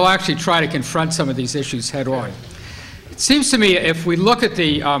I will actually try to confront some of these issues head on. It seems to me if we look at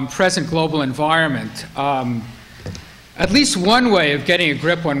the present global environment, at least one way of getting a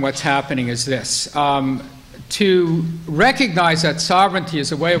grip on what's happening is this: to recognize that sovereignty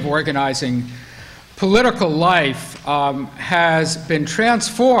is a way of organizing political life has been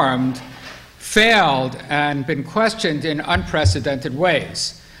transformed, failed, and been questioned in unprecedented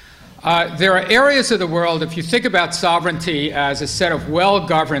ways. There are areas of the world, if you think about sovereignty as a set of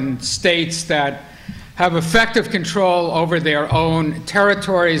well-governed states that have effective control over their own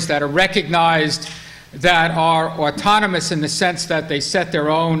territories, that are recognized, that are autonomous in the sense that they set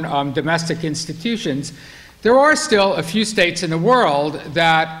their own domestic institutions, there are still a few states in the world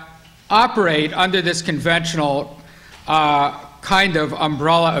that operate under this conventional kind of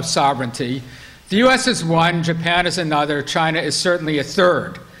umbrella of sovereignty. The US is one, Japan is another, China is certainly a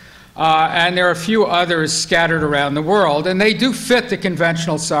third. and there are a few others scattered around the world, and they do fit the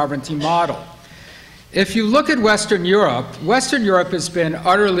conventional sovereignty model. If you look at Western Europe has been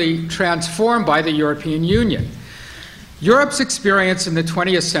utterly transformed by the European Union. Europe's experience in the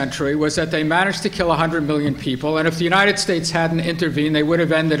 20th century was that they managed to kill 100 million people, and if the United States hadn't intervened, they would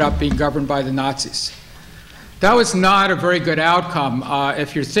have ended up being governed by the Nazis. That was not a very good outcome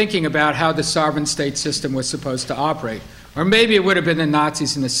if you're thinking about how the sovereign state system was supposed to operate. Or maybe it would have been the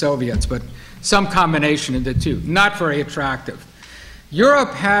Nazis and the Soviets, but some combination of the two. Not very attractive.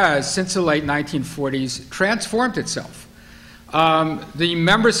 Europe has, since the late 1940s, transformed itself. The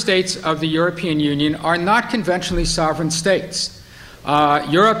member states of the European Union are not conventionally sovereign states.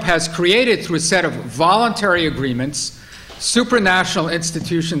 Europe has created, through a set of voluntary agreements, supranational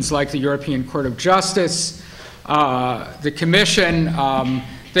institutions like the European Court of Justice, the Commission.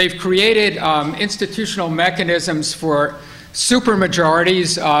 They've created institutional mechanisms for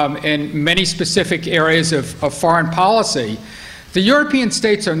supermajorities in many specific areas of foreign policy. The European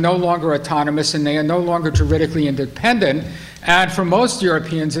states are no longer autonomous, and they are no longer juridically independent. And for most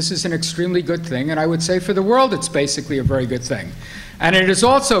Europeans, this is an extremely good thing. And I would say for the world, it's basically a very good thing. And it has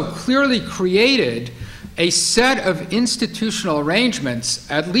also clearly created a set of institutional arrangements,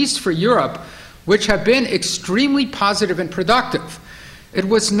 at least for Europe, which have been extremely positive and productive. It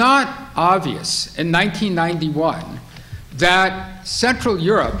was not obvious in 1991 that Central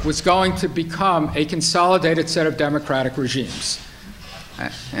Europe was going to become a consolidated set of democratic regimes.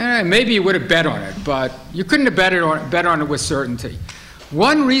 Maybe you would have bet on it, but you couldn't have bet on it with certainty.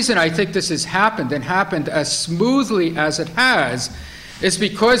 One reason I think this has happened, and happened as smoothly as it has, is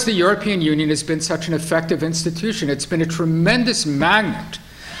because the European Union has been such an effective institution. It's been a tremendous magnet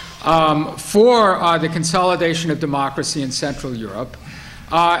for the consolidation of democracy in Central Europe.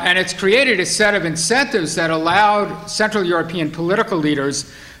 And it's created a set of incentives that allowed Central European political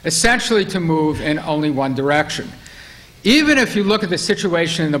leaders essentially to move in only one direction. Even if you look at the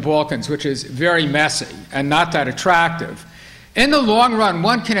situation in the Balkans, which is very messy and not that attractive, in the long run,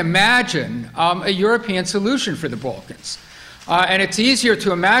 one can imagine a European solution for the Balkans. And it's easier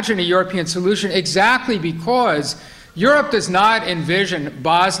to imagine a European solution exactly because Europe does not envision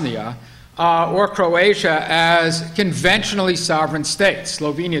Bosnia or Croatia as conventionally sovereign states.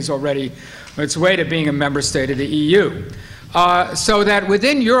 Slovenia is already on its way to being a member state of the EU. So that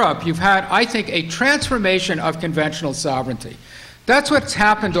within Europe, you've had, I think, a transformation of conventional sovereignty. That's what's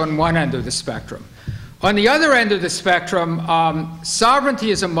happened on one end of the spectrum. On the other end of the spectrum,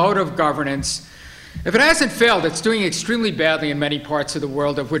 sovereignty is a mode of governance. If it hasn't failed, it's doing extremely badly in many parts of the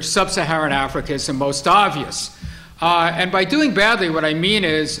world, of which sub-Saharan Africa is the most obvious. And by doing badly, what I mean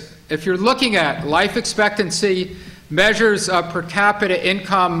is, if you're looking at life expectancy, measures of per capita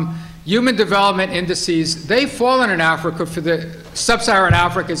income, human development indices, they've fallen in Africa, for the sub-Saharan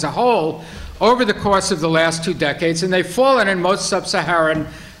Africa as a whole, over the course of the last 2 decades, and they've fallen in most sub-Saharan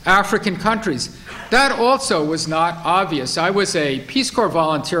African countries. That also was not obvious. I was a Peace Corps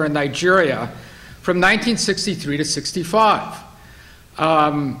volunteer in Nigeria from 1963 to 65.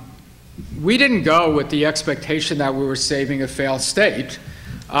 We didn't go with the expectation that we were saving a failed state.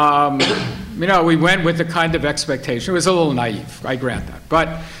 We went with the kind of expectation. It was a little naive, I grant that.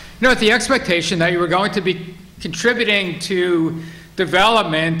 But with the expectation that you were going to be contributing to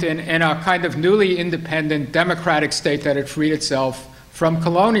development in a kind of newly independent democratic state that had freed itself from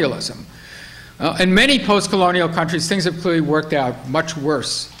colonialism. In many post-colonial countries, things have clearly worked out much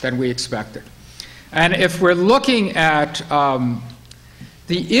worse than we expected. And if we're looking at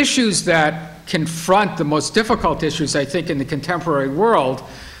the issues that confront the most difficult issues, I think, in the contemporary world,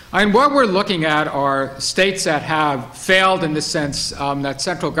 and what we're looking at are states that have failed in the sense that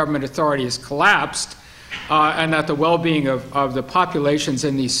central government authority has collapsed, and that the well-being of the populations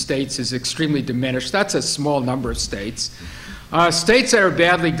in these states is extremely diminished. That's a small number of states. States that are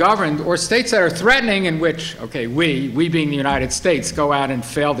badly governed, or states that are threatening, in which, okay, we being the United States, go out and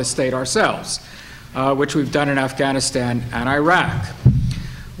fail the state ourselves, which we've done in Afghanistan and Iraq.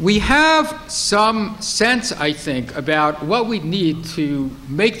 We have some sense, I think, about what we need to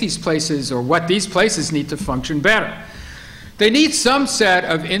make these places, or what these places need to function better. They need some set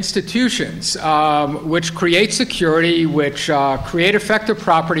of institutions which create security, which create effective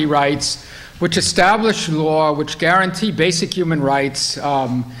property rights, which establish law, which guarantee basic human rights,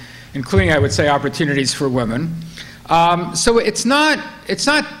 including, I would say, opportunities for women. So it's not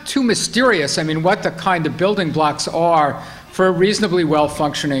too mysterious, what the kind of building blocks are for a reasonably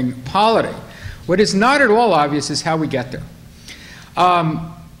well-functioning polity. What is not at all obvious is how we get there.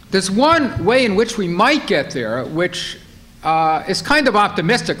 There's one way in which we might get there, which is kind of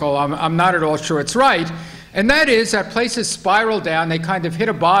optimistical. I'm not at all sure it's right, And that is that places spiral down, they kind of hit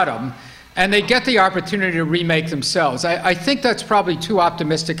a bottom, and they get the opportunity to remake themselves. I think that's probably too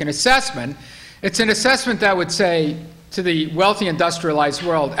optimistic an assessment. It's an assessment that would say to the wealthy industrialized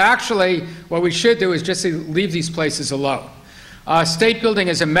world, actually, what we should do is just leave these places alone. State building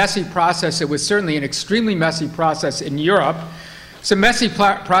is a messy process. It was certainly an extremely messy process in Europe. It's a messy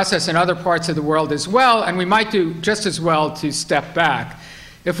process in other parts of the world as well, and we might do just as well to step back.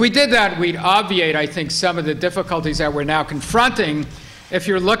 If we did that, we'd obviate, I think, some of the difficulties that we're now confronting if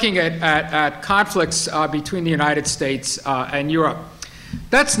you're looking at conflicts between the United States and Europe.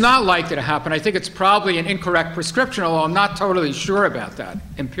 That's not likely to happen. I think it's probably an incorrect prescription, although I'm not totally sure about that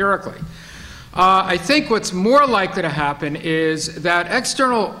empirically. I think what's more likely to happen is that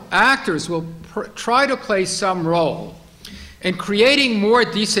external actors will try to play some role in creating more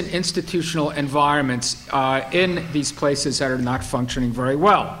decent institutional environments in these places that are not functioning very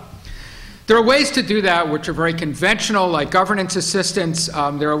well. There are ways to do that which are very conventional, like governance assistance.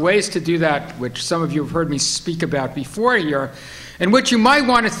 There are ways to do that, which some of you have heard me speak about before here, in which you might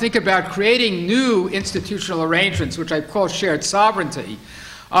want to think about creating new institutional arrangements, which I call shared sovereignty,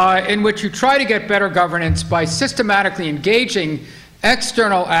 in which you try to get better governance by systematically engaging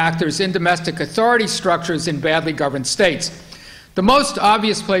external actors in domestic authority structures in badly governed states. The most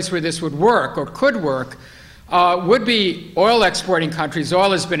obvious place where this would work, or could work, would be oil exporting countries.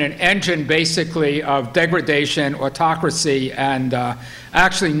 Oil has been an engine, basically, of degradation, autocracy, and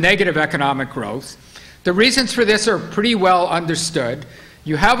actually negative economic growth. The reasons for this are pretty well understood.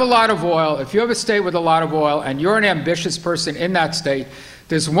 You have a lot of oil. If you have a state with a lot of oil and you're an ambitious person in that state,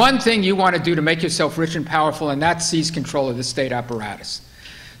 there's one thing you want to do to make yourself rich and powerful, and that's seize control of the state apparatus.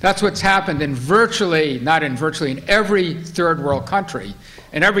 That's what's happened in in every third world country,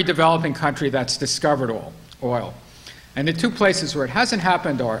 in every developing country that's discovered oil. And the two places where it hasn't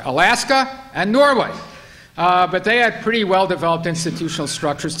happened are Alaska and Norway. But they had pretty well-developed institutional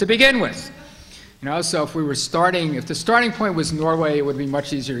structures to begin with. You know, so if the starting point was Norway, it would be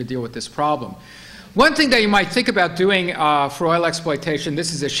much easier to deal with this problem. One thing that you might think about doing for oil exploitation,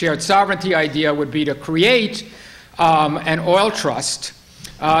 this is a shared sovereignty idea, would be to create an oil trust.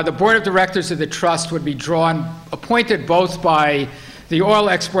 The board of directors of the trust would be appointed both by the oil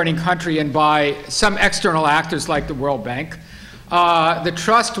exporting country and by some external actors like the World Bank. The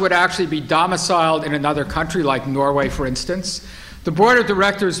trust would actually be domiciled in another country like Norway, for instance. The board of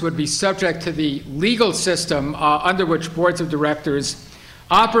directors would be subject to the legal system under which boards of directors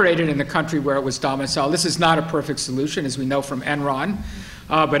operated in the country where it was domiciled. This is not a perfect solution, as we know from Enron,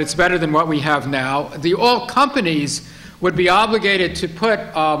 but it's better than what we have now. The oil companies would be obligated to put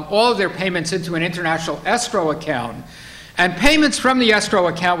all of their payments into an international escrow account, and payments from the escrow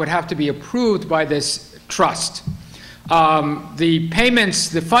account would have to be approved by this trust.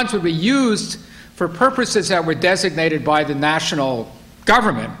 The funds would be used for purposes that were designated by the national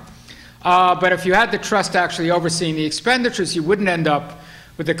government. But if you had the trust actually overseeing the expenditures, you wouldn't end up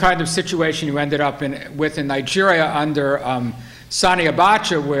with the kind of situation you ended up with in Nigeria under Sani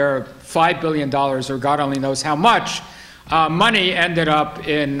Abacha, where $5 billion, or God only knows how much, money ended up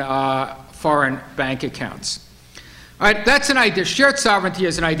in foreign bank accounts. All right, that's an idea. Shared sovereignty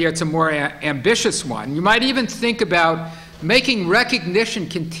is an idea. It's a more ambitious one. You might even think about making recognition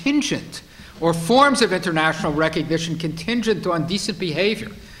contingent, or forms of international recognition contingent on decent behavior.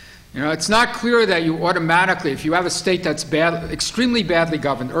 You know, it's not clear that you automatically, if you have a state that's extremely badly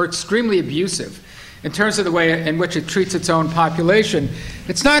governed or extremely abusive in terms of the way in which it treats its own population,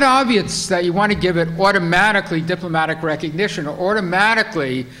 it's not obvious that you want to give it automatically diplomatic recognition or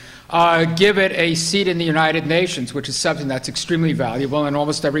automatically give it a seat in the United Nations, which is something that's extremely valuable and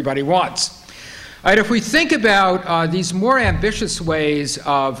almost everybody wants. All right, if we think about these more ambitious ways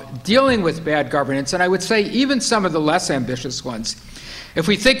of dealing with bad governance, and I would say even some of the less ambitious ones, if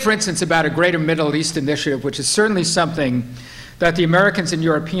we think, for instance, about a Greater Middle East initiative, which is certainly something that the Americans and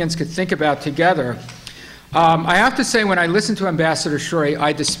Europeans could think about together, I have to say when I listen to Ambassador Shuri,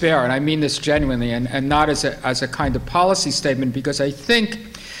 I despair, and I mean this genuinely, and not as a kind of policy statement, because I think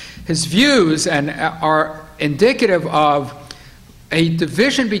his views are indicative of a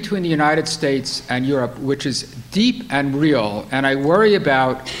division between the United States and Europe, which is deep and real, and I worry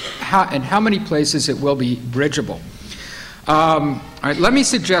about how many places it will be bridgeable. All right, let me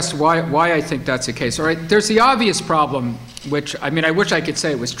suggest why I think that's the case. All right, there's the obvious problem, which, I mean, I wish I could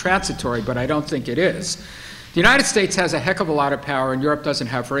say it was transitory, but I don't think it is. The United States has a heck of a lot of power, and Europe doesn't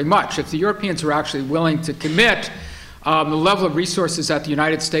have very much. If the Europeans were actually willing to commit the level of resources that the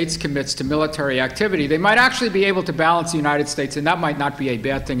United States commits to military activity, they might actually be able to balance the United States, and that might not be a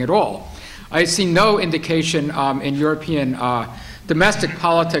bad thing at all. I see no indication in European domestic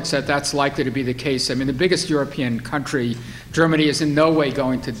politics that that's likely to be the case. I mean, the biggest European country, Germany, is in no way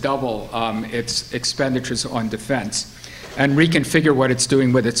going to double its expenditures on defense and reconfigure what it's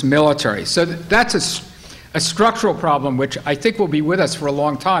doing with its military. So that's a structural problem which I think will be with us for a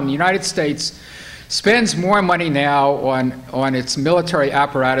long time. The United States spends more money now on its military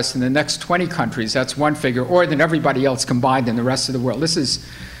apparatus than the next 20 countries, that's one figure, or than everybody else combined in the rest of the world. This is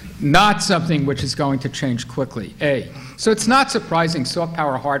not something which is going to change quickly, A. So it's not surprising, soft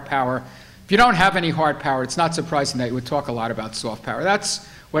power, hard power. If you don't have any hard power, it's not surprising that you would talk a lot about soft power. That's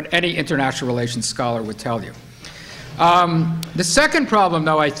what any international relations scholar would tell you. The second problem,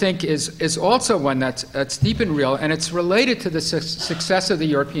 though, I think is also one that's deep and real, and it's related to the success of the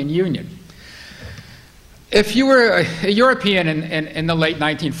European Union. If you were a European in the late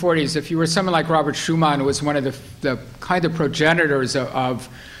 1940s, if you were someone like Robert Schuman, who was one of the kind of progenitors of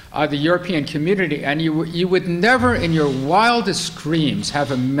the European community, and you would never in your wildest dreams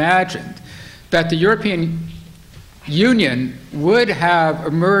have imagined that the European Union would have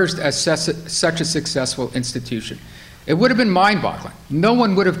emerged as such a successful institution. It would have been mind-boggling. No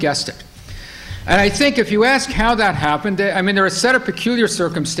one would have guessed it. And I think if you ask how that happened, I mean, there are a set of peculiar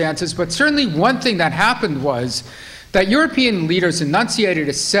circumstances, but certainly one thing that happened was that European leaders enunciated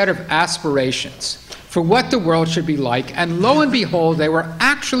a set of aspirations for what the world should be like, and lo and behold, they were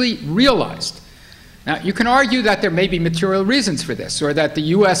actually realized. Now, you can argue that there may be material reasons for this, or that the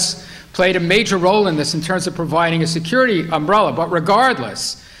U.S. played a major role in this in terms of providing a security umbrella, but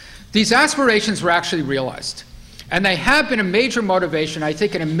regardless, these aspirations were actually realized. And they have been a major motivation, I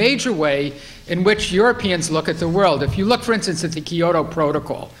think, in a major way in which Europeans look at the world. If you look, for instance, at the Kyoto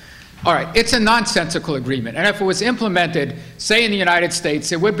Protocol, all right, it's a nonsensical agreement. And if it was implemented, say in the United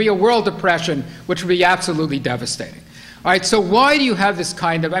States, it would be a world depression, which would be absolutely devastating. All right, so why do you have this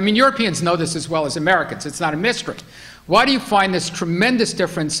kind of, I mean, Europeans know this as well as Americans. It's not a mystery. Why do you find this tremendous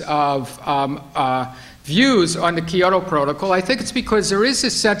difference of views on the Kyoto Protocol? I think it's because there is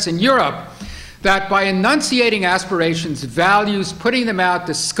this sense in Europe that by enunciating aspirations, values, putting them out,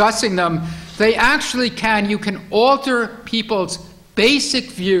 discussing them, they actually you can alter people's basic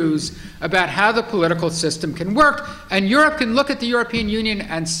views about how the political system can work. And Europe can look at the European Union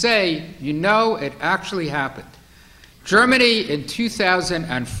and say, you know, it actually happened. Germany in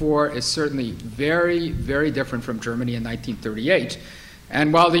 2004 is certainly very, very different from Germany in 1938.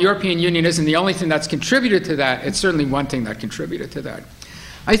 And while the European Union isn't the only thing that's contributed to that, it's certainly one thing that contributed to that.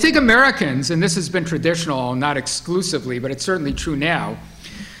 I think Americans, and this has been traditional, not exclusively, but it's certainly true now,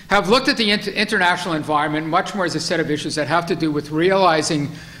 have looked at the international environment much more as a set of issues that have to do with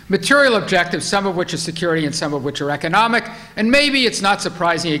realizing material objectives, some of which are security and some of which are economic. And maybe it's not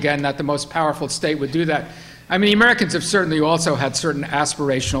surprising, again, that the most powerful state would do that. I mean, the Americans have certainly also had certain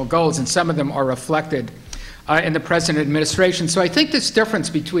aspirational goals, and some of them are reflected in the present administration. So I think this difference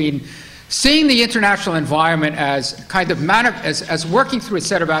between seeing the international environment as kind of as working through a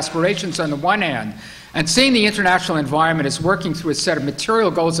set of aspirations on the one hand, and seeing the international environment as working through a set of material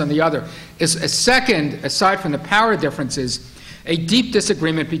goals on the other, is a second, aside from the power differences, a deep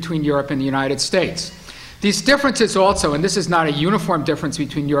disagreement between Europe and the United States. These differences also, and this is not a uniform difference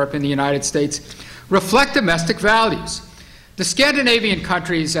between Europe and the United States, reflect domestic values. The Scandinavian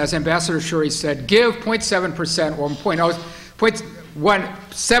countries, as Ambassador Shuri said, give 0.7% or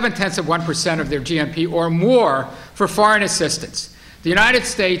 0.7% of their GNP or more for foreign assistance. The United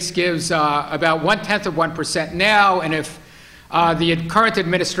States gives about 0.1% now, and if the current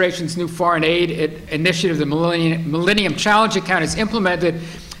administration's new foreign aid initiative, the Millennium Challenge Account, is implemented,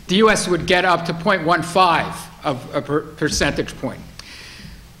 the U.S. would get up to 0.15 of a percentage point.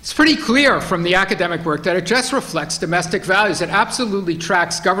 It's pretty clear from the academic work that it just reflects domestic values. It absolutely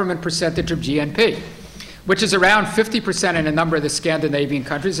tracks government percentage of GNP, which is around 50% in a number of the Scandinavian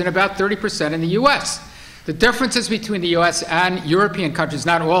countries and about 30% in the U.S. The differences between the U.S. and European countries,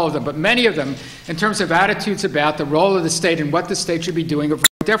 not all of them, but many of them, in terms of attitudes about the role of the state and what the state should be doing, are very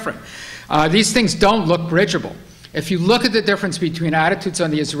different. These things don't look bridgeable. If you look at the difference between attitudes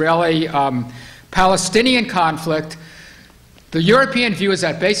on the Israeli-Palestinian conflict, the European view is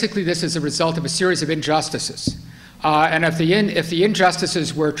that basically this is a result of a series of injustices. And if the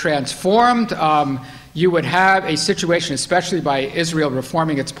injustices were transformed, you would have a situation, especially by Israel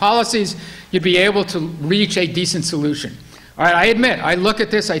reforming its policies, you'd be able to reach a decent solution. All right, I admit, I look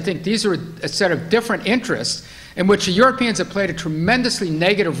at this, I think these are a set of different interests in which the Europeans have played a tremendously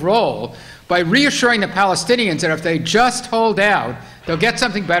negative role by reassuring the Palestinians that if they just hold out, they'll get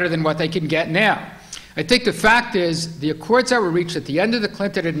something better than what they can get now. I think the fact is the accords that were reached at the end of the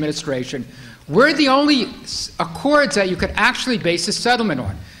Clinton administration were the only accords that you could actually base a settlement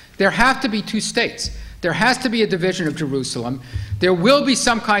on. There have to be two states. There has to be a division of Jerusalem. There will be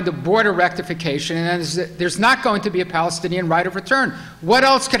some kind of border rectification, and there's not going to be a Palestinian right of return. What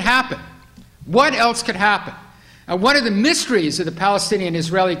else could happen? What else could happen? And one of the mysteries of the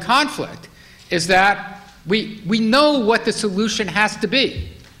Palestinian-Israeli conflict is that we know what the solution has to be.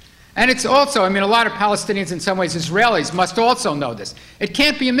 And it's also, I mean, a lot of Palestinians, in some ways Israelis, must also know this. It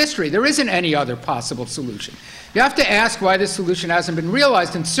can't be a mystery. There isn't any other possible solution. You have to ask why this solution hasn't been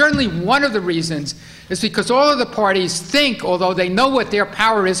realized, and certainly one of the reasons is because all of the parties think, although they know what their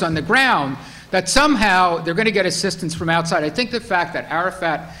power is on the ground, that somehow they're going to get assistance from outside. I think the fact that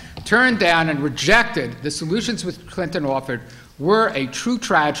Arafat turned down and rejected the solutions which Clinton offered were a true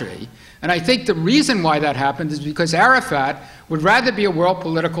tragedy. And I think the reason why that happened is because Arafat would rather be a world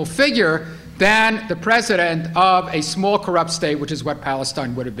political figure than the president of a small corrupt state, which is what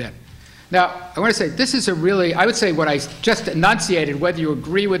Palestine would have been. Now, I want to say this is a really, I would say what I just enunciated, whether you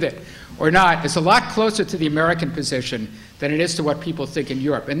agree with it or not, is a lot closer to the American position than it is to what people think in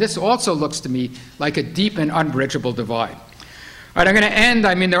Europe. And this also looks to me like a deep and unbridgeable divide. All right, I'm going to end.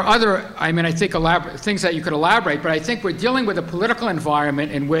 I mean, there are other, I think, things that you could elaborate, but I think we're dealing with a political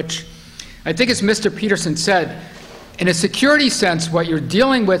environment in which, I think as Mr. Peterson said, in a security sense, what you're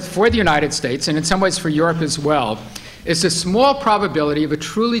dealing with for the United States, and in some ways for Europe as well, is a small probability of a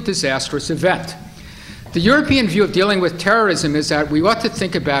truly disastrous event. The European view of dealing with terrorism is that we ought to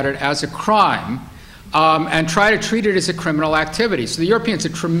think about it as a crime and try to treat it as a criminal activity. So the Europeans are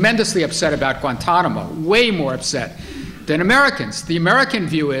tremendously upset about Guantanamo, way more upset than Americans. The American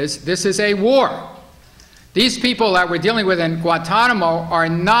view is this is a war. These people that we're dealing with in Guantanamo are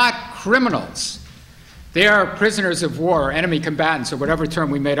not criminals. They are prisoners of war, or enemy combatants, or whatever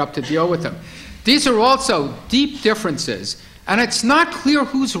term we made up to deal with them. These are also deep differences, and it's not clear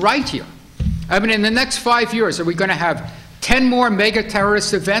who's right here. I mean, in the next 5 years, are we going to have 10 more mega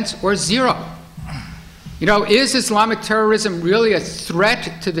terrorist events or 0? You know, is Islamic terrorism really a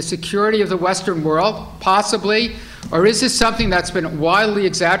threat to the security of the Western world? Possibly. Or is this something that's been wildly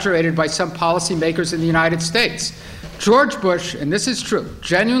exaggerated by some policymakers in the United States? George Bush, and this is true,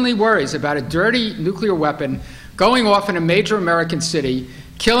 genuinely worries about a dirty nuclear weapon going off in a major American city,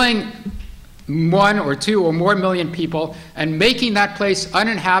 killing 1 or 2 or more million people, and making that place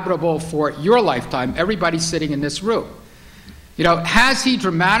uninhabitable for your lifetime, everybody sitting in this room. You know, has he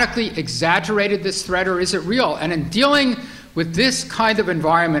dramatically exaggerated this threat, or is it real? And in dealing with this kind of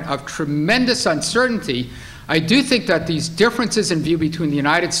environment of tremendous uncertainty, I do think that these differences in view between the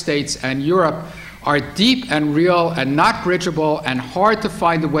United States and Europe are deep and real and not bridgeable, and hard to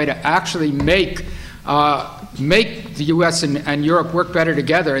find a way to actually make the U.S. and Europe work better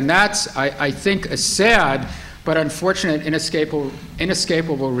together. And that's, I think, a sad but unfortunate,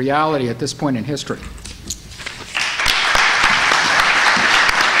 inescapable reality at this point in history.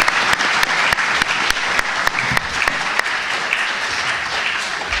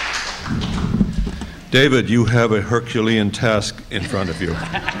 David, you have a Herculean task in front of you.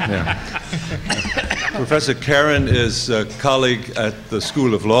 Yeah. Professor Karen is a colleague at the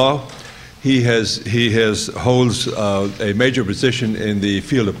School of Law. He holds a major position in the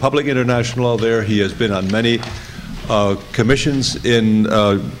field of public international law there. He has been on many commissions in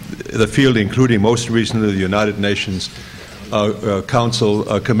the field, including most recently the United Nations Council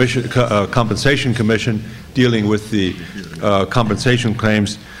Compensation Commission, dealing with the compensation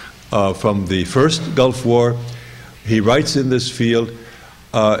claims from the first Gulf War. He writes in this field,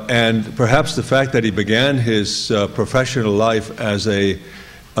 and perhaps the fact that he began his professional life as a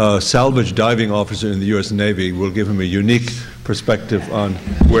salvage diving officer in the U.S. Navy will give him a unique perspective on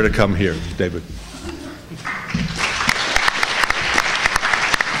where to come here. David.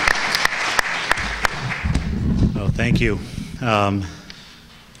 Oh, thank you.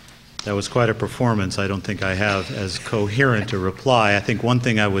 That was quite a performance. I don't think I have as coherent a reply. I think one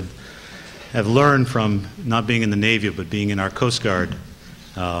thing I would have learned from not being in the Navy but being in our Coast Guard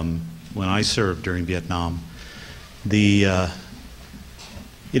when I served during Vietnam, there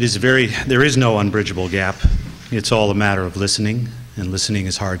is no unbridgeable gap. It's all a matter of listening, and listening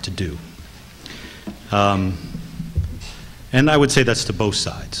is hard to do. And I would say that's to both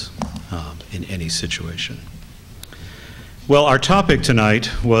sides in any situation. Well, our topic tonight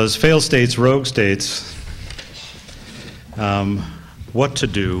was failed states, rogue states. What to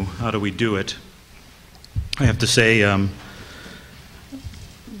do? How do we do it? I have to say,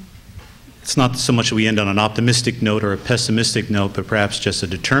 it's not so much that we end on an optimistic note or a pessimistic note, but perhaps just a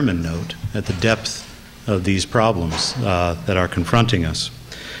determined note at the depth of these problems that are confronting us.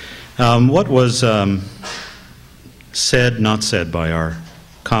 What was said, not said by our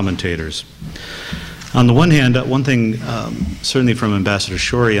commentators? On the one hand, one thing certainly from Ambassador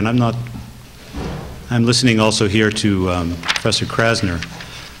Shorey, and I'm I'm listening also here to Professor Krasner.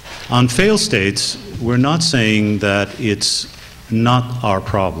 On failed states, we're not saying that it's not our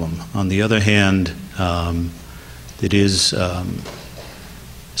problem. On the other hand, it is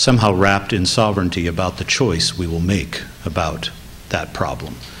somehow wrapped in sovereignty about the choice we will make about that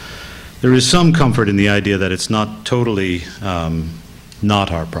problem. There is some comfort in the idea that it's not totally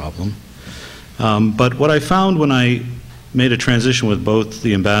not our problem. But what I found when I made a transition with both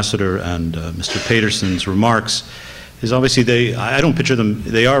the ambassador and Mr. Peterson's remarks is obviously I don't picture them,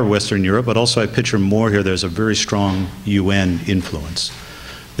 they are Western Europe, but also I picture more here there's a very strong UN influence.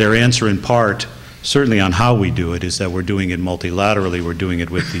 Their answer in part, certainly on how we do it, is that we're doing it multilaterally, we're doing it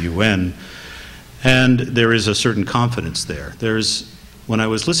with the UN, and there is a certain confidence there. When I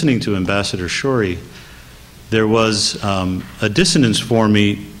was listening to Ambassador Shorey, there was a dissonance for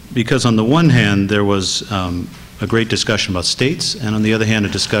me because on the one hand there was a great discussion about states, and on the other hand a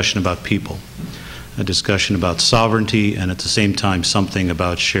discussion about people, a discussion about sovereignty, and at the same time something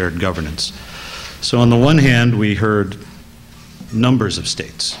about shared governance. So on the one hand we heard numbers of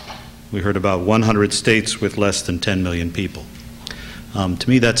states. We heard about 100 states with less than 10 million people. To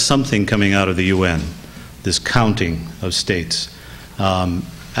me that's something coming out of the UN, this counting of states,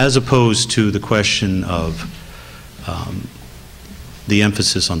 as opposed to the question of the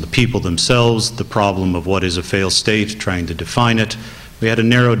emphasis on the people themselves, the problem of what is a failed state, trying to define it. We had a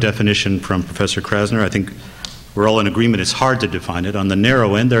narrow definition from Professor Krasner. I think we're all in agreement it's hard to define it. On the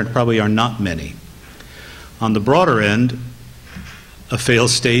narrow end, there probably are not many. On the broader end, a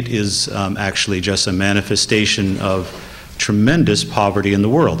failed state is actually just a manifestation of tremendous poverty in the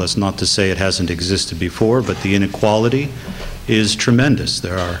world. That's not to say it hasn't existed before, but the inequality is tremendous.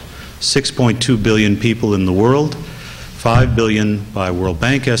 There are 6.2 billion people in the world. 5 billion by World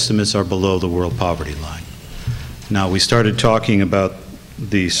Bank estimates are below the world poverty line. Now, we started talking about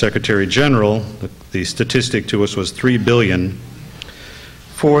the Secretary General. The statistic to us was 3 billion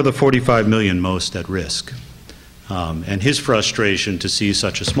for the 45 million most at risk. And his frustration to see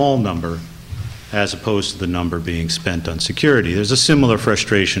such a small number as opposed to the number being spent on security. There's a similar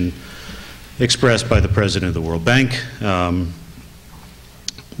frustration expressed by the President of the World Bank,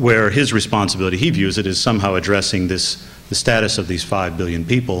 where his responsibility, he views it as somehow addressing the status of these 5 billion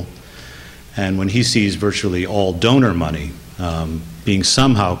people. And when he sees virtually all donor money being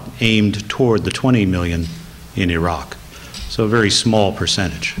somehow aimed toward the 20 million in Iraq. So a very small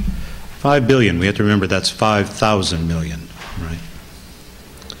percentage. 5 billion, we have to remember that's 5,000 million, right?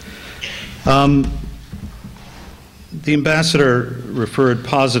 The ambassador referred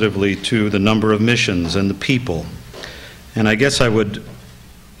positively to the number of missions and the people. And I guess I would,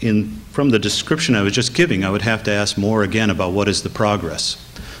 from the description I was just giving, I would have to ask more again about what is the progress.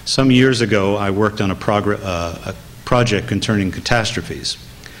 Some years ago, I worked on a project concerning catastrophes.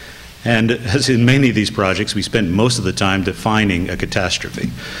 And as in many of these projects, we spent most of the time defining a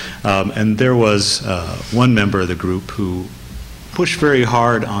catastrophe. And there was one member of the group who pushed very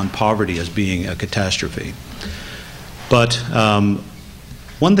hard on poverty as being a catastrophe. But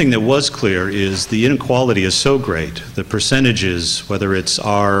one thing that was clear is the inequality is so great, the percentages, whether it's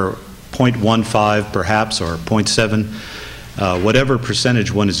our 0.15 perhaps or 0.7, whatever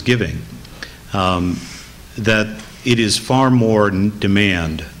percentage one is giving, that it is far more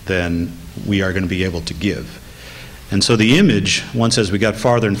demand than we are going to be able to give. And so the image, once as we got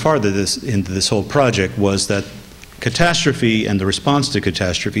farther and farther into this whole project, was that catastrophe and the response to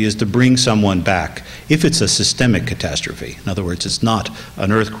catastrophe is to bring someone back. If it's a systemic catastrophe, in other words, it's not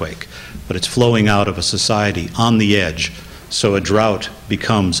an earthquake, but it's flowing out of a society on the edge, so a drought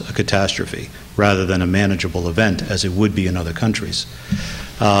becomes a catastrophe rather than a manageable event as it would be in other countries.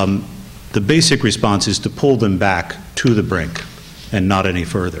 The basic response is to pull them back to the brink and not any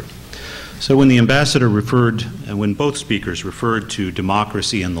further. So when the ambassador referred, and when both speakers referred to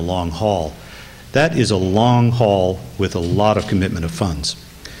democracy and the long haul, that is a long haul with a lot of commitment of funds.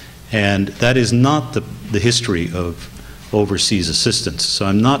 And that is not the history of overseas assistance. So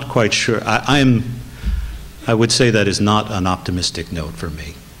I'm not quite sure. I would say that is not an optimistic note for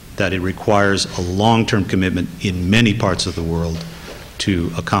me, that it requires a long-term commitment in many parts of the world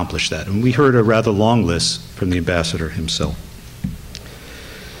to accomplish that. And we heard a rather long list from the ambassador himself.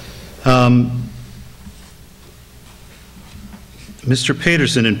 Mr.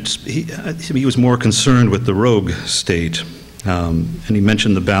 Peterson, he was more concerned with the rogue state, and he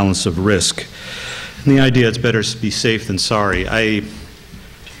mentioned the balance of risk. And the idea it's better to be safe than sorry. I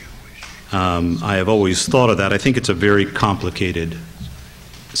have always thought of that. I think it's a very complicated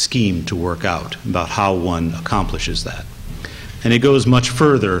scheme to work out about how one accomplishes that. And it goes much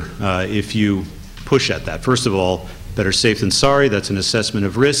further if you push at that. First of all, Better safe than sorry, that's an assessment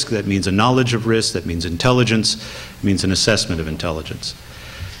of risk, that means a knowledge of risk, that means intelligence, it means an assessment of intelligence.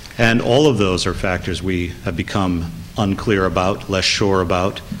 And all of those are factors we have become unclear about, less sure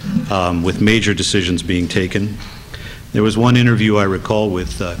about, with major decisions being taken. There was one interview I recall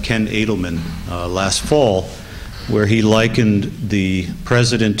with Ken Edelman last fall where he likened the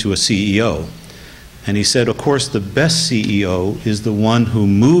president to a CEO. And he said, of course, the best CEO is the one who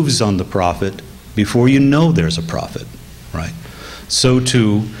moves on the profit before you know there's a profit, right? So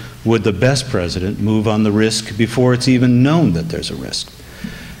too would the best president move on the risk before it's even known that there's a risk.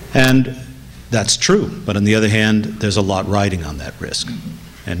 And that's true, but on the other hand, there's a lot riding on that risk.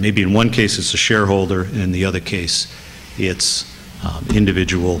 And maybe in one case it's a shareholder, and in the other case it's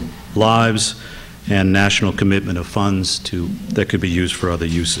individual lives and national commitment of funds that could be used for other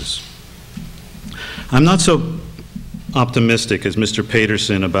uses. I'm not so optimistic as Mr.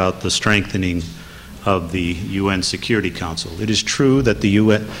 Peterson about the strengthening of the UN Security Council. It is true that the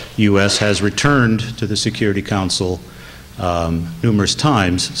U.S. has returned to the Security Council numerous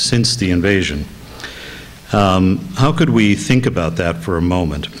times since the invasion. How could we think about that for a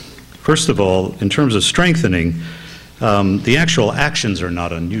moment? First of all, in terms of strengthening, the actual actions are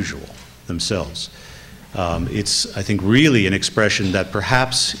not unusual themselves. It's, I think, really an expression that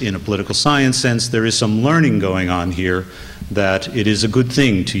perhaps in a political science sense there is some learning going on here, that it is a good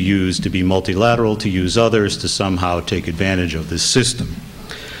thing to use, to be multilateral, to use others, to somehow take advantage of this system.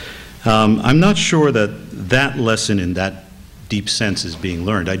 I'm not sure that that lesson in that deep sense is being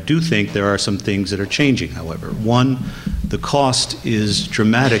learned. I do think there are some things that are changing, however. One, the cost is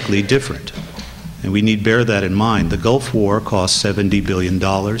dramatically different, and we need to bear that in mind. The Gulf War cost $70 billion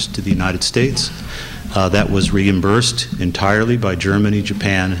to the United States. That was reimbursed entirely by Germany,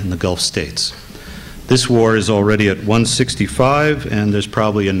 Japan, and the Gulf states. This war is already at 165, and there's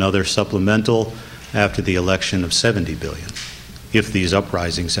probably another supplemental after the election of 70 billion, if these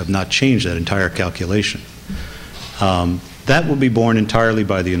uprisings have not changed that entire calculation. That will be borne entirely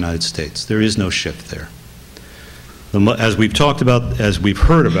by the United States. There is no shift there. As we've talked about, as we've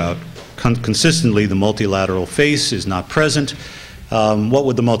heard about, consistently the multilateral face is not present. What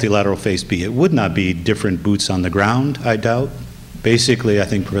would the multilateral face be? It would not be different boots on the ground, I doubt. Basically, I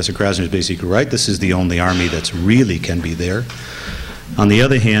think Professor Krasner is basically right. This is the only army that's really can be there. On the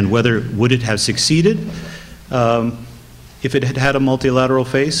other hand, would it have succeeded if it had had a multilateral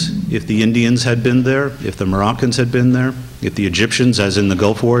face? If the Indians had been there, if the Moroccans had been there, if the Egyptians, as in the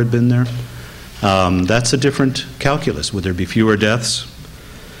Gulf War, had been there? That's a different calculus. Would there be fewer deaths?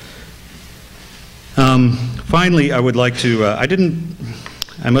 Finally, I would like to,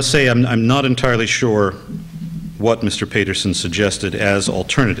 I must say I'm not entirely sure what Mr. Peterson suggested as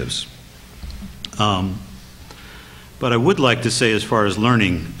alternatives. But I would like to say, as far as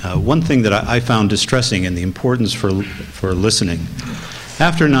learning, one thing that I found distressing and the importance for listening.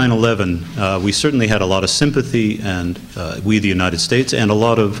 After 9/11, we certainly had a lot of sympathy, and we, the United States, and a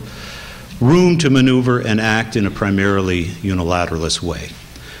lot of room to maneuver and act in a primarily unilateralist way.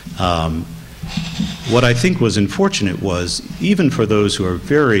 What I think was unfortunate was, even for those who are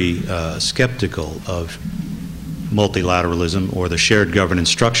very skeptical of multilateralism or the shared governance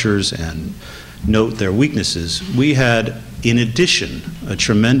structures and note their weaknesses, we had, in addition, a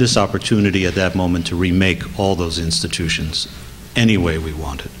tremendous opportunity at that moment to remake all those institutions any way we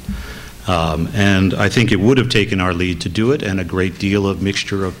wanted. And I think it would have taken our lead to do it, and a great deal of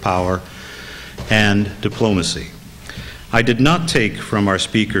mixture of power and diplomacy. I did not take from our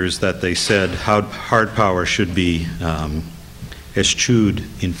speakers that they said how hard power should be eschewed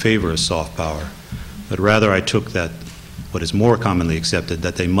in favor of soft power, but rather I took that what is more commonly accepted,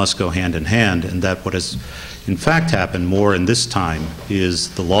 that they must go hand in hand, and that what has in fact happened more in this time is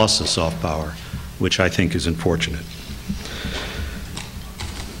the loss of soft power, which I think is unfortunate.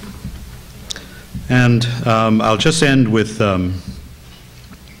 And I'll just end with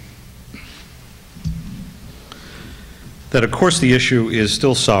that, of course, the issue is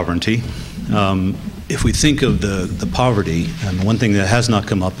still sovereignty. If we think of the poverty, and one thing that has not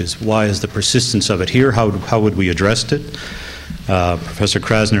come up is why is the persistence of it here? How would we address it? Professor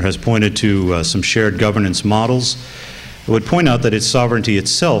Krasner has pointed to some shared governance models. I would point out that it's sovereignty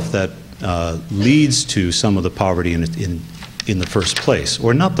itself that leads to some of the poverty in the first place,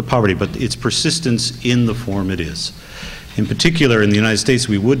 or not the poverty, but its persistence in the form it is. In particular, in the United States,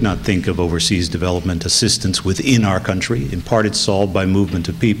 we would not think of overseas development assistance within our country. In part, it's solved by movement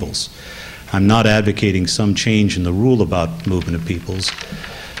of peoples. I'm not advocating some change in the rule about movement of peoples,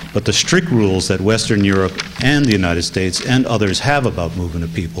 but the strict rules that Western Europe and the United States and others have about movement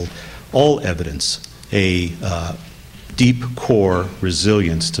of people all evidence a deep core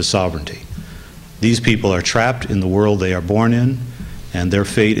resilience to sovereignty. These people are trapped in the world they are born in, and their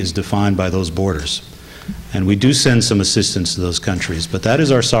fate is defined by those borders. And we do send some assistance to those countries, but that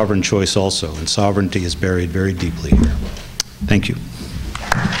is our sovereign choice also, and sovereignty is buried very deeply here. Thank you.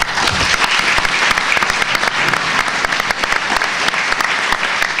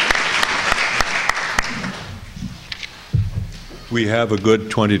 We have a good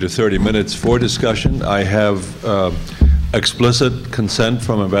 20 to 30 minutes for discussion. I have explicit consent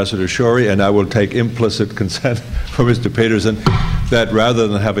from Ambassador Shorey, and I will take implicit consent from Mr. Peterson, that rather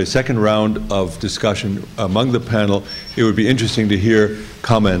than have a second round of discussion among the panel, it would be interesting to hear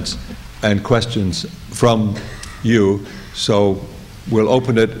comments and questions from you. So we'll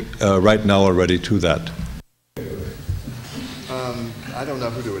open it right now already to that. I don't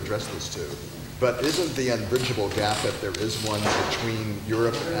know who to address this to, but isn't the unbridgeable gap if there is one between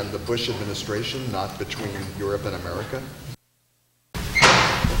Europe and the Bush administration, not between Europe and America?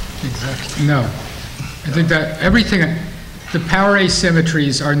 Exactly. No. I think that everything, the power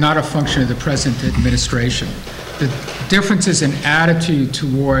asymmetries are not a function of the present administration. The differences in attitude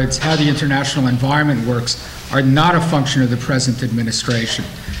towards how the international environment works are not a function of the present administration.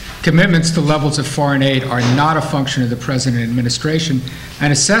 Commitments to levels of foreign aid are not a function of the present administration,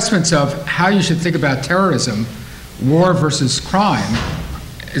 and assessments of how you should think about terrorism, war versus crime,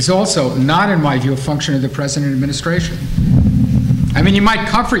 is also not, in my view, a function of the present administration. I mean, you might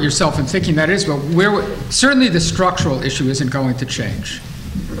comfort yourself in thinking that is, but certainly the structural issue isn't going to change.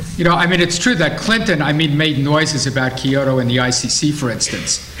 You know, I mean, it's true that Clinton, made noises about Kyoto and the ICC, for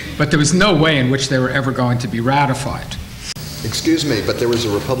instance, but there was no way in which they were ever going to be ratified. Excuse me, but there was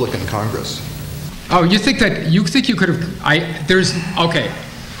a Republican Congress. Oh, you think you could have, okay.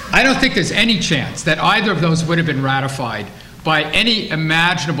 I don't think there's any chance that either of those would have been ratified by any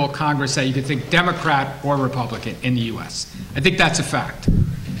imaginable Congress that you could think Democrat or Republican in the U.S. I think that's a fact.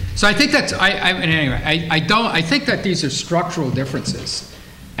 So I think that's, I think that these are structural differences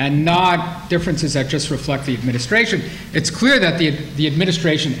and not differences that just reflect the administration. It's clear that the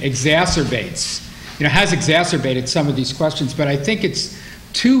administration has exacerbated some of these questions, but I think it's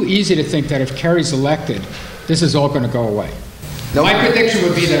too easy to think that if Kerry's elected, this is all going to go away. No, my prediction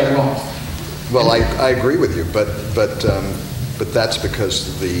would be that it won't. Well, I agree with you, but that's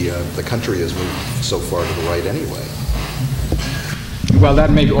because the country has moved so far to the right anyway. Well,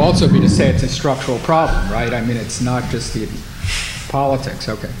 that may also be to say it's a structural problem, right? I mean, it's not just the politics.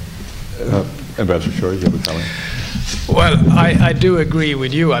 Okay. Ambassador Shorey, you have a comment? Well, I do agree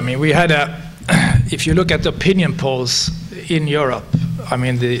with you. I mean, we had if you look at the opinion polls in Europe, I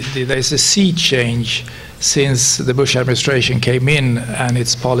mean, there's a sea change since the Bush administration came in and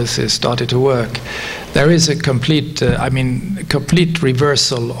its policies started to work. There is a complete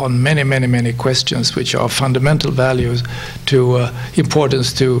reversal on many questions which are fundamental values to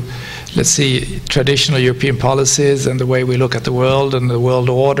importance to, let's see, traditional European policies and the way we look at the world and the world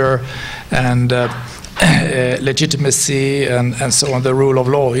order and legitimacy and so on, the rule of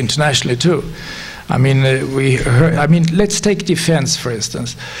law internationally too. I mean, let's take defense, for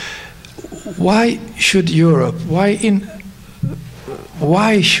instance. Why should Europe,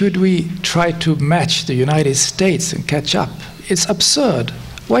 why should we try to match the United States and catch up? It's absurd.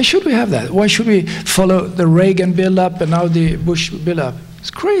 Why should we have that? Why should we follow the Reagan build-up and now the Bush build-up?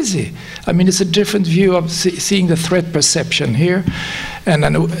 It's crazy. I mean, it's a different view of seeing the threat perception here. And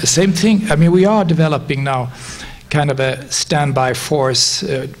then the same thing, I mean, we are developing now kind of a standby force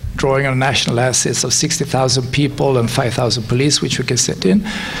drawing on national assets of 60,000 people and 5,000 police, which we can set in.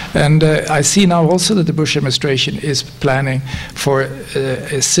 And I see now also that the Bush administration is planning for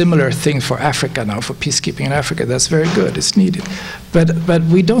a similar thing for Africa now, for peacekeeping in Africa. That's very good. It's needed. But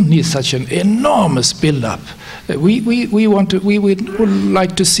we don't need such an enormous build-up. We would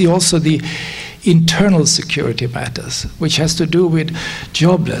like to see also the internal security matters, which has to do with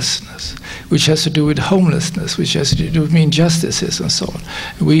joblessness, which has to do with homelessness, which has to do with injustices and so on.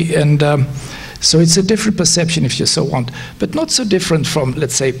 So it's a different perception, if you so want, but not so different from,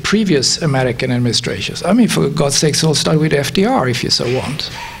 let's say, previous American administrations. I mean, for God's sakes, all start with FDR, if you so want.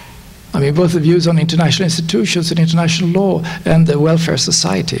 I mean, both the views on international institutions and international law and the welfare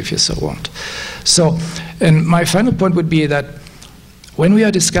society, if you so want. So, and my final point would be that when we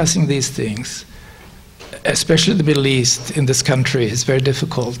are discussing these things, especially the Middle East in this country, it's very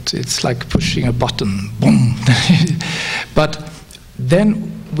difficult. It's like pushing a button, boom. But then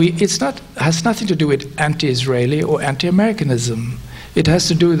has nothing to do with anti-Israeli or anti-Americanism. It has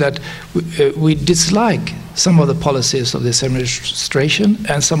to do that we dislike some of the policies of this administration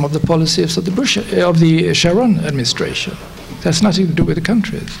and some of the policies of the Sharon administration. It has nothing to do with the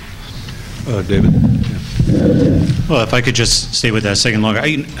countries. David? Well, if I could just stay with that a second longer.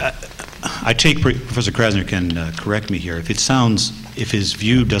 I take Professor Krasner can correct me here. If his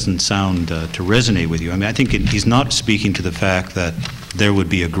view doesn't sound to resonate with you, I mean, I think he's not speaking to the fact that there would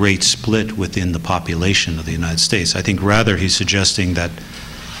be a great split within the population of the United States. I think rather he's suggesting that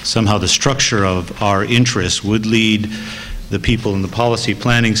somehow the structure of our interests would lead the people in the policy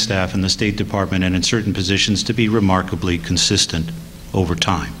planning staff in the State Department and in certain positions to be remarkably consistent over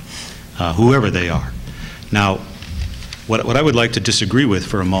time, whoever they are. Now, what I would like to disagree with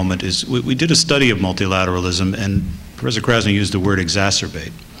for a moment is we did a study of multilateralism, and Professor Krasner used the word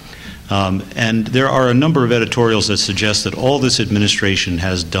exacerbate. And there are a number of editorials that suggest that all this administration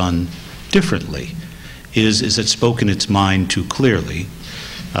has done differently is it's spoken its mind too clearly,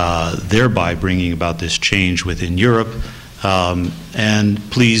 thereby bringing about this change within Europe, and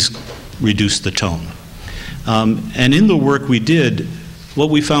please reduce the tone. And in the work we did, what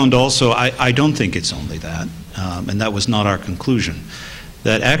we found also, I don't think it's only that, and that was not our conclusion,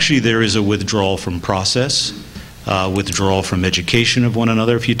 that actually there is a withdrawal from process, withdrawal from education of one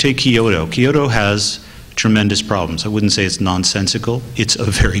another. If you take Kyoto has tremendous problems. I wouldn't say it's nonsensical. It's a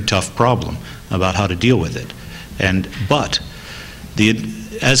very tough problem about how to deal with it. But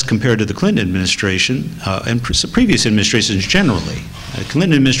as compared to the Clinton administration and previous administrations generally, the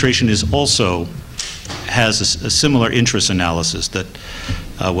Clinton administration has a similar interest analysis that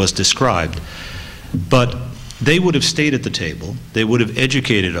was described. But they would have stayed at the table, they would have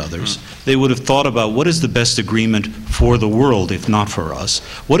educated others, they would have thought about what is the best agreement for the world, if not for us,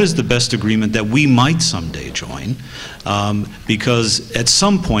 what is the best agreement that we might someday join, because at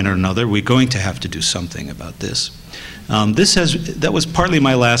some point or another we're going to have to do something about this. That was partly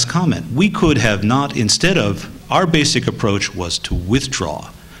my last comment. We could have not, instead of, our basic approach was to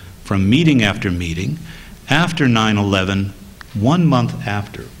withdraw from meeting after meeting. After 9/11, 1 month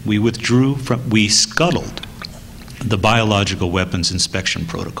after, we scuttled the biological weapons inspection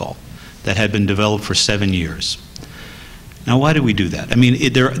protocol that had been developed for 7 years. Now, why did we do that? I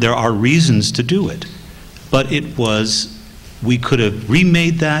mean, there are reasons to do it, but we could have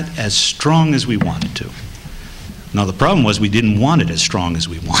remade that as strong as we wanted to. Now, the problem was we didn't want it as strong as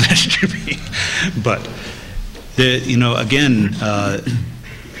we wanted it to be. But, again,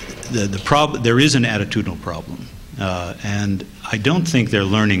 there is an attitudinal problem, and I don't think they're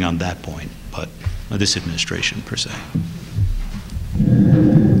learning on that point, but this administration per se.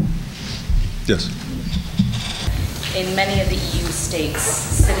 Yes. In many of the EU states,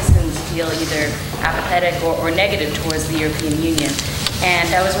 citizens feel either apathetic or negative towards the European Union.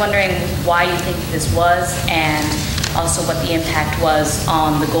 And I was wondering why you think this was, and also what the impact was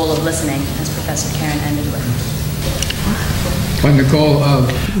on the goal of listening, as Professor Karen ended with. On the goal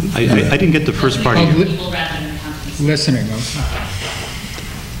of? I didn't get the first part of listening.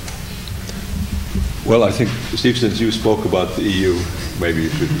 Well, I think, Steve, since you spoke about the EU, maybe you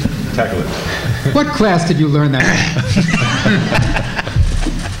should tackle it. What class did you learn that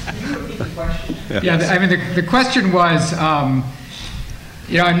in? Yeah, I mean, the question was,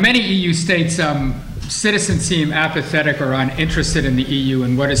 in many EU states, citizens seem apathetic or uninterested in the EU,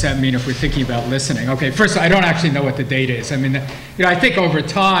 and what does that mean if we're thinking about listening? Okay, first, I don't actually know what the data is. I mean, I think over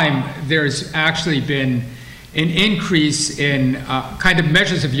time, there's actually been an increase in kind of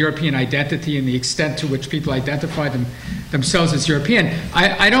measures of European identity and the extent to which people identify themselves as European.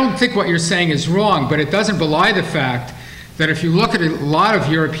 I don't think what you're saying is wrong, but it doesn't belie the fact that if you look at a lot of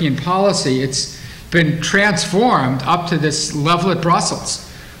European policy, it's been transformed up to this level at Brussels,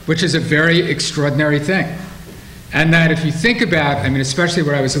 which is a very extraordinary thing. And that if you think about, I mean, especially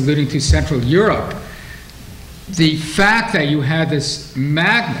where I was alluding to Central Europe, the fact that you had this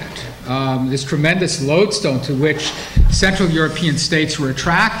magnet, this tremendous lodestone to which Central European states were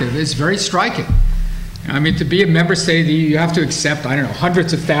attractive is very striking. I mean, to be a member state of the EU, you have to accept, I don't know,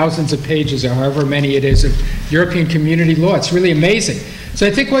 hundreds of thousands of pages or however many it is of European community law. It's really amazing. So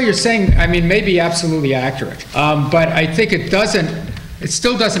I think what you're saying, I mean, may be absolutely accurate. But I think it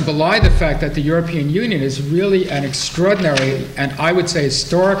still doesn't belie the fact that the European Union is really an extraordinary and I would say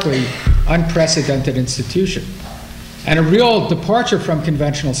historically unprecedented institution and a real departure from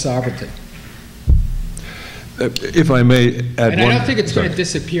conventional sovereignty. If I may add and I don't think it's going to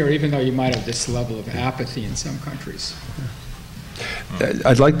disappear, even though you might have this level of apathy in some countries.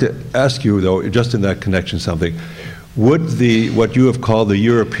 I'd like to ask you, though, just in that connection something. Would what you have called the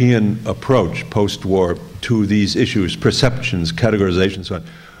European approach post-war to these issues, perceptions, categorizations, so on,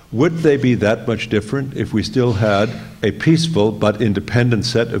 would they be that much different if we still had a peaceful but independent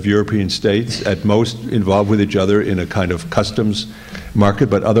set of European states, at most involved with each other in a kind of customs market,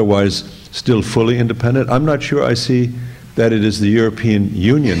 but otherwise still fully independent? I'm not sure I see that it is the European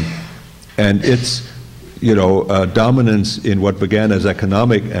Union and its dominance in what began as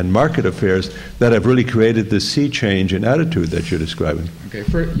economic and market affairs that have really created this sea change in attitude that you're describing. Okay,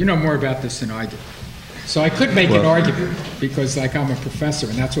 you know more about this than I do. So I could make an argument because, like, I'm a professor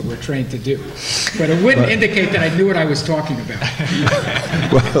and that's what we're trained to do. But it wouldn't indicate that I knew what I was talking about.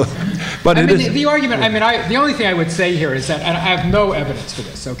 But the argument, the only thing I would say here is that, and I have no evidence for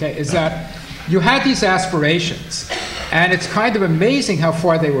this, okay, is that you had these aspirations, and it's kind of amazing how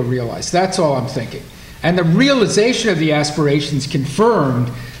far they were realized. That's all I'm thinking. And the realization of the aspirations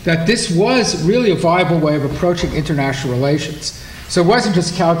confirmed that this was really a viable way of approaching international relations. So it wasn't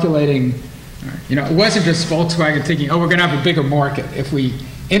just calculating, it wasn't just Volkswagen thinking, oh, we're going to have a bigger market if we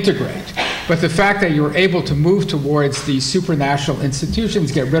integrate. But the fact that you were able to move towards these supranational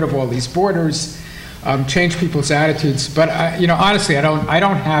institutions, get rid of all these borders, change people's attitudes. But honestly, I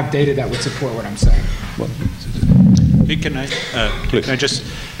don't have data that would support what I'm saying. Can I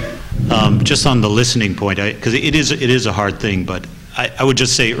just on the listening point, because it is a hard thing, but I would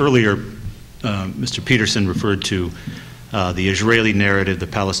just say earlier, Mr. Peterson referred to the Israeli narrative, the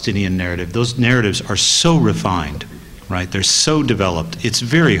Palestinian narrative. Those narratives are so refined, right? They're so developed. It's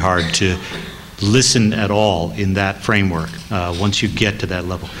very hard to listen at all in that framework once you get to that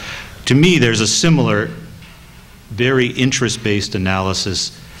level. To me, there's a similar, very interest-based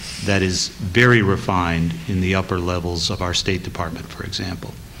analysis that is very refined in the upper levels of our State Department, for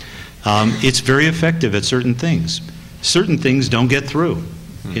example. It's very effective at certain things. Certain things don't get through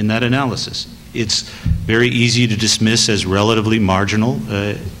in that analysis. It's very easy to dismiss as relatively marginal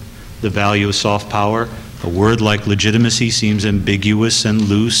the value of soft power. A word like legitimacy seems ambiguous and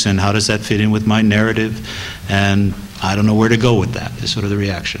loose, and how does that fit in with my narrative? And I don't know where to go with that, is sort of the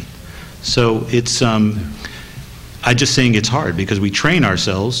reaction. So it's, I'm just saying it's hard because we train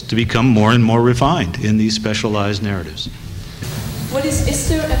ourselves to become more and more refined in these specialized narratives. Is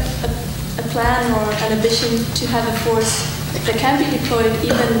there a plan or an ambition to have a force that can be deployed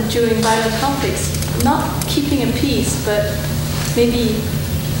even during violent conflicts, not keeping a peace, but maybe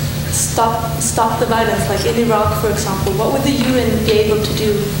stop the violence, like in Iraq, for example? What would the UN be able to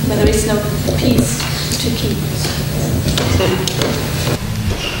do when there is no peace to keep?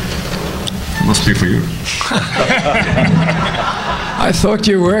 Must be for you. I thought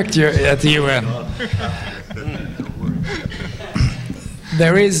you worked at the UN.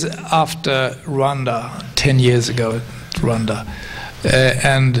 There is, after Rwanda, 10 years ago, Rwanda,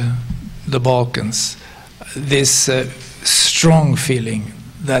 and the Balkans, this strong feeling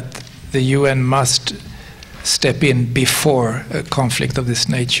that the UN must step in before a conflict of this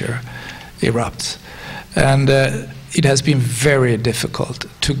nature erupts. And it has been very difficult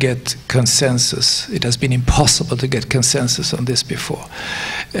to get consensus. It has been impossible to get consensus on this before.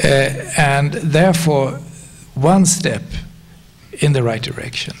 And therefore, one step in the right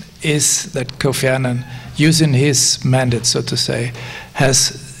direction is that Kofi Annan, using his mandate, so to say,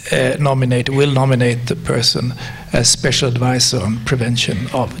 will nominate the person as special advisor on prevention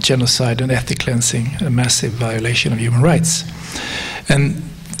of genocide and ethnic cleansing, a massive violation of human rights, and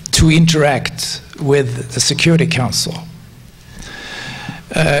to interact with the Security Council.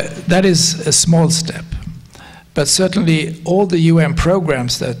 That is a small step, but certainly all the UN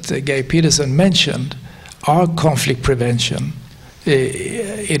programs that Gay Peterson mentioned are conflict prevention.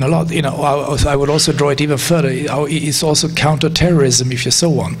 In a lot, I would also draw it even further. It's also counterterrorism, if you so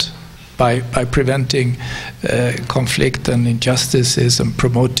want, by preventing conflict and injustices and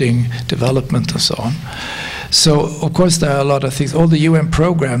promoting development and so on. So, of course, there are a lot of things. All the UN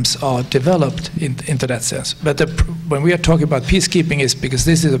programs are developed into that sense. But when we are talking about peacekeeping, is because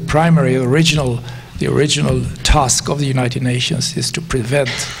this is the primary, the original task of the United Nations is to prevent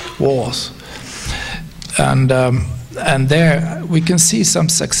wars. And there we can see some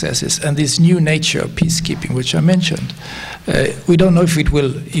successes, and this new nature of peacekeeping, which I mentioned. We don't know if it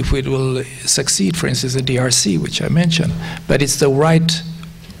will succeed, for instance, the DRC, which I mentioned, but it's the right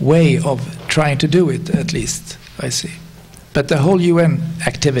way of trying to do it, at least, I see. But the whole UN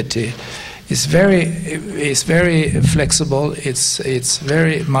activity is very flexible, it's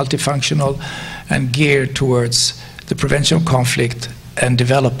very multifunctional and geared towards the prevention of conflict and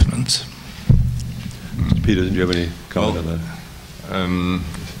development. Peter, did you have any comment on that?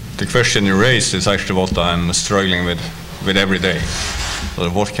 The question you raised is actually what I'm struggling with every day. So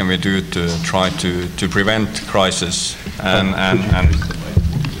what can we do to try to prevent crisis and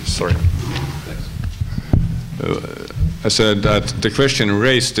sorry. I said that the question you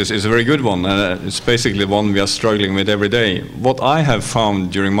raised is a very good one. It's basically one we are struggling with every day. What I have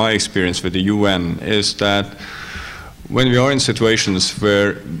found during my experience with the UN is that when we are in situations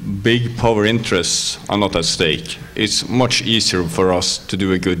where big power interests are not at stake, it's much easier for us to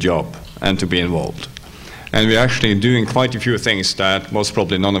do a good job and to be involved. And we're actually doing quite a few things that most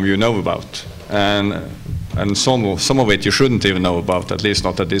probably none of you know about. And some of it you shouldn't even know about, at least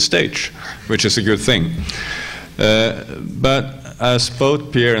not at this stage, which is a good thing. But as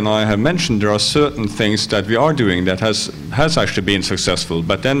both Pierre and I have mentioned, there are certain things that we are doing that has actually been successful,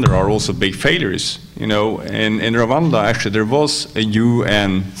 but then there are also big failures. You know, in Rwanda, actually, there was a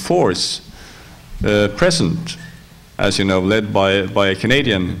UN force present, as you know, led by a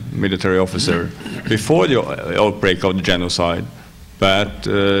Canadian military officer before the outbreak of the genocide. But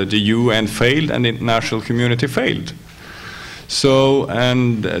the UN failed and the international community failed. So,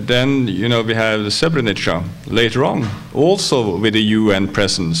 and then, you know, we have the Srebrenica later on, also with the UN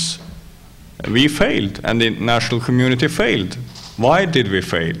presence. We failed and the international community failed. Why did we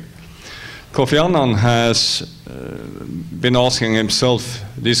fail? Kofi Annan has been asking himself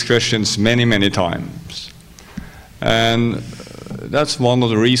these questions many, many times. And that's one of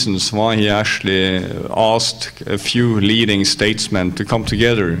the reasons why he actually asked a few leading statesmen to come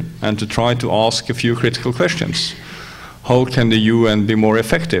together and to try to ask a few critical questions. How can the UN be more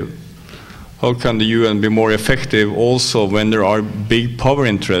effective? How can the UN be more effective also when there are big power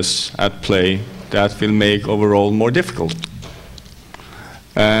interests at play that will make overall more difficult?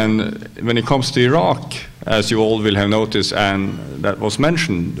 And when it comes to Iraq, as you all will have noticed, and that was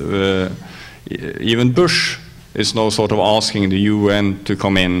mentioned, even Bush is now sort of asking the UN to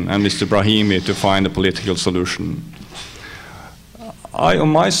come in and Mr. Brahimi to find a political solution. I, on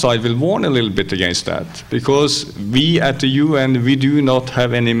my side, will warn a little bit against that, because we at the UN, we do not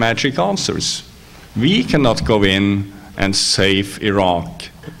have any magic answers. We cannot go in and save Iraq.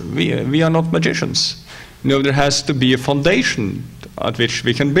 We are not magicians. You know, there has to be a foundation at which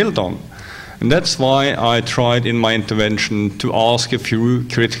we can build on. And that's why I tried in my intervention to ask a few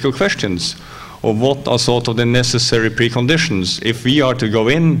critical questions of what are sort of the necessary preconditions if we are to go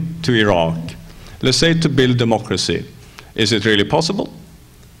into Iraq, let's say to build democracy. Is it really possible?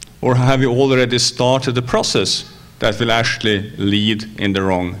 Or have you already started a process that will actually lead in the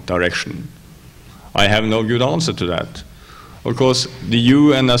wrong direction? I have no good answer to that. Of course, the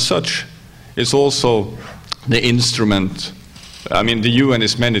UN as such is also the instrument. I mean, the UN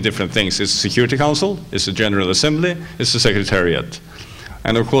is many different things. It's the Security Council, it's the General Assembly, it's the Secretariat.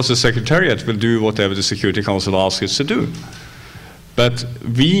 And of course, the Secretariat will do whatever the Security Council asks it to do. But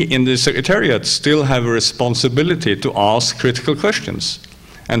we in the Secretariat still have a responsibility to ask critical questions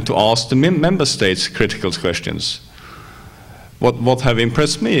and to ask the member states critical questions. What have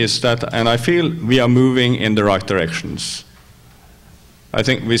impressed me is that, and I feel we are moving in the right directions. I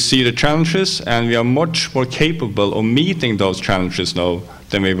think we see the challenges and we are much more capable of meeting those challenges now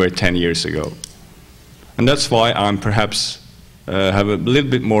than we were 10 years ago. And that's why I'm perhaps have a little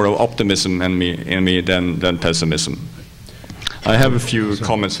bit more of optimism in me than pessimism. I have a few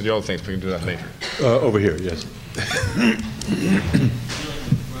comments to the other things, but we can do that later. Over here, yes.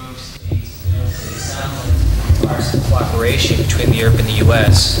 Some cooperation between Europe and the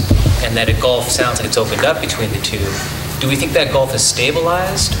US, and that a gulf sounds like it's opened up between the two. Do we think that gulf is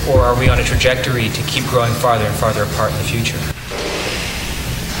stabilized, or are we on a trajectory to keep growing farther and farther apart in the future?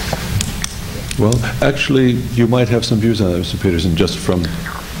 Well, actually, you might have some views on that, Mr. Peterson, just from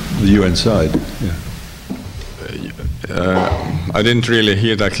the UN side. Yeah. I didn't really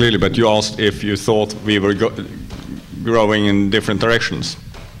hear that clearly, but you asked if you thought we were growing in different directions.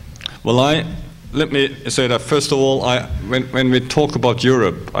 Well, let me say that first of all, when we talk about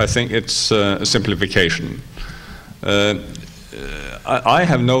Europe, I think it's a simplification. I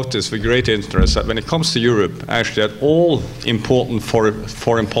have noticed with great interest that when it comes to Europe, actually at all important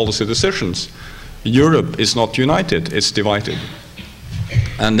foreign policy decisions, Europe is not united, it's divided.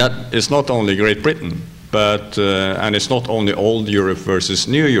 And that is not only Great Britain, but and it's not only old Europe versus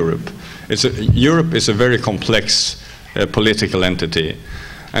new Europe. Europe is a very complex political entity.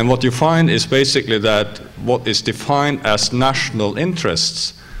 And what you find is basically that what is defined as national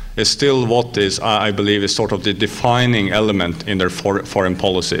interests is still what is, I believe, is sort of the defining element in their foreign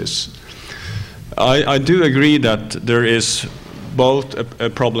policies. I do agree that there is both a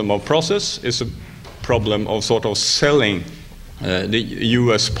problem of process, is a problem of sort of selling the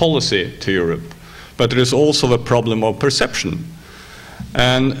US policy to Europe, but there is also a problem of perception.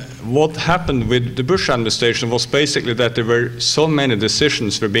 And what happened with the Bush administration was basically that there were so many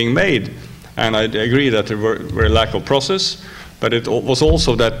decisions were being made, and I agree that there were a lack of process, but it was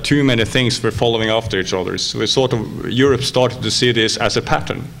also that too many things were following after each other. So Europe started to see this as a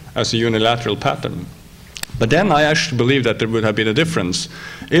pattern, as a unilateral pattern. But then I actually believe that there would have been a difference.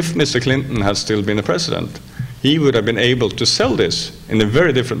 If Mr. Clinton had still been a president, he would have been able to sell this in a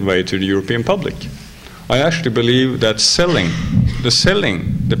very different way to the European public. I actually believe that selling the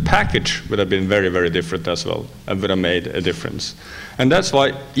selling, the package would have been very, very different as well, and would have made a difference. And that's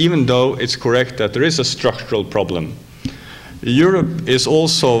why, even though it's correct that there is a structural problem, Europe is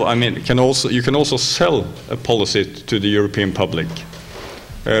also, I mean, you can also sell a policy to the European public,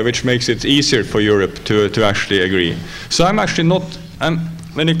 which makes it easier for Europe to actually agree. So I'm actually not,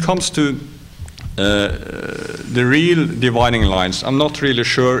 when it comes to the real dividing lines, I'm not really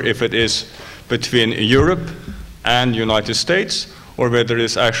sure if it is between Europe and United States, or whether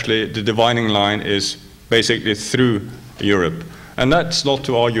it's actually the dividing line is basically through Europe. And that's not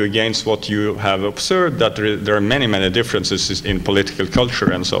to argue against what you have observed, that there are many, many differences in political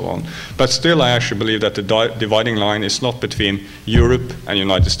culture and so on. But still, I actually believe that the dividing line is not between Europe and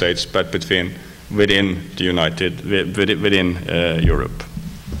United States, but within Europe.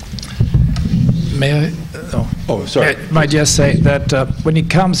 May I? Oh, sorry. I might just say that when it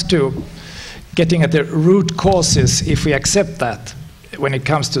comes to getting at the root causes, if we accept that, when it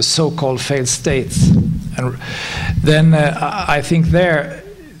comes to so-called failed states, and then I think there,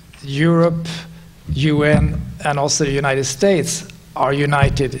 Europe, UN, and also the United States are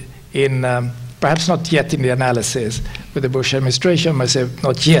united in, perhaps not yet in the analysis with the Bush administration, myself,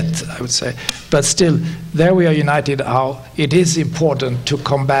 not yet, I would say, but still, there we are united how it is important to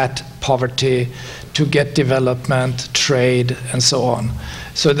combat poverty, to get development, trade, and so on.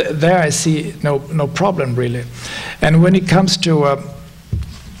 So there I see no problem, really. And when it comes to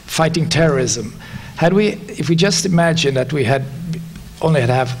fighting terrorism, if we just imagine that we had only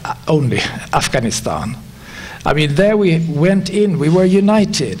Afghanistan, I mean, there we went in, we were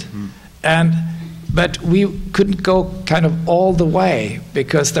united, but we couldn't go kind of all the way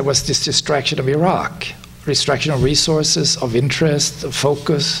because there was this distraction of Iraq, distraction of resources, of interest, of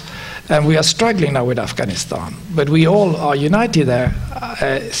focus, and we are struggling now with Afghanistan. But we all are united there.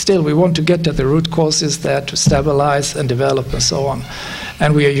 Still, we want to get at the root causes there to stabilize and develop and so on.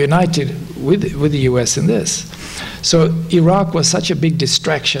 And we are united with the US in this. So Iraq was such a big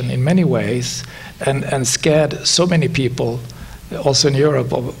distraction in many ways and scared so many people, also in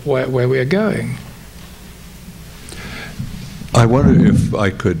Europe, of where we are going. I wonder if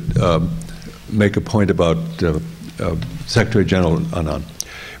I could make a point about Secretary General Annan.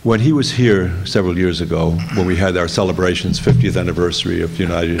 When he was here several years ago, when we had our celebrations, 50th anniversary of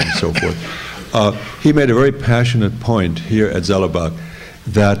United and so forth, he made a very passionate point here at Zellebach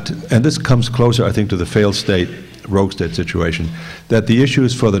that, and this comes closer, I think, to the failed state, rogue state situation, that the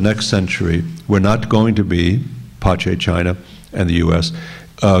issues for the next century were not going to be Pache, China, and the US,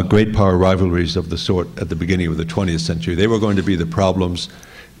 great power rivalries of the sort at the beginning of the 20th century. They were going to be the problems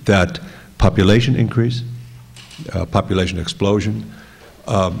that population increase, population explosion,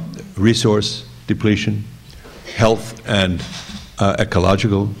 resource depletion, health and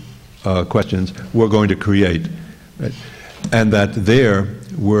ecological questions were going to create. Right? And that there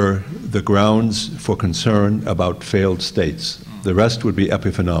were the grounds for concern about failed states. The rest would be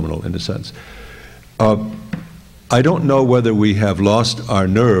epiphenomenal in a sense. I don't know whether we have lost our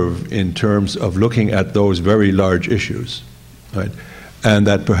nerve in terms of looking at those very large issues, right? And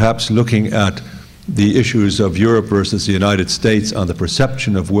that perhaps looking at the issues of Europe versus the United States on the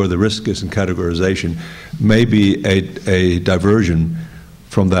perception of where the risk is in categorization may be a diversion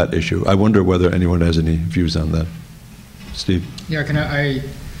from that issue. I wonder whether anyone has any views on that. Steve? Yeah,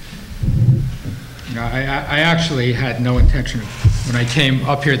 I actually had no intention of, when I came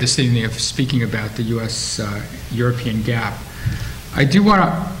up here this evening, of speaking about the U.S.-European gap. I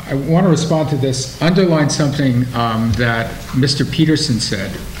want to respond to this, underline something that Mr. Peterson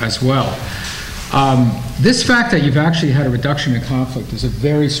said as well. This fact that you've actually had a reduction in conflict is a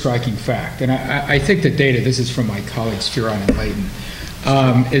very striking fact, and I think the data, this is from my colleagues Furon and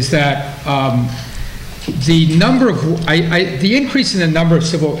Leighton, is that the number of, the increase in the number of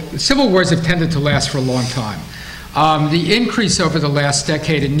civil wars have tended to last for a long time. The increase over the last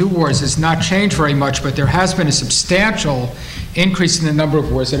decade in new wars has not changed very much, but there has been a substantial increase in the number of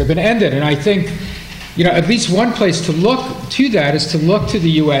wars that have been ended. And I think, at least one place to look to that is to look to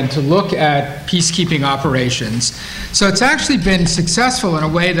the UN, to look at peacekeeping operations. So it's actually been successful in a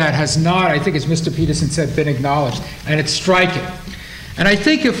way that has not, I think as Mr. Peterson said, been acknowledged. And it's striking. And I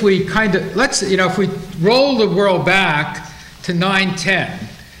think if we if we roll the world back to 9/10,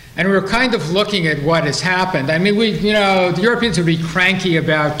 and we're kind of looking at what has happened. I mean, the Europeans would be cranky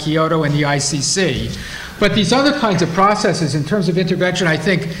about Kyoto and the ICC, but these other kinds of processes in terms of intervention, I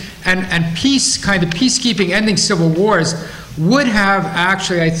think, and peacekeeping, ending civil wars, would have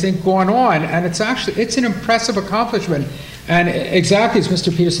actually, I think, gone on, and it's an impressive accomplishment, and exactly as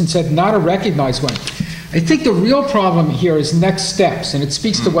Mr. Peterson said, not a recognized one. I think the real problem here is next steps, and it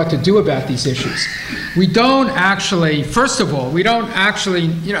speaks to what to do about these issues. We don't actually, first of all, we don't actually,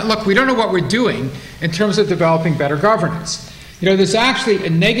 look, we don't know what we're doing in terms of developing better governance. There's actually a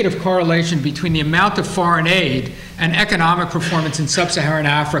negative correlation between the amount of foreign aid and economic performance in sub-Saharan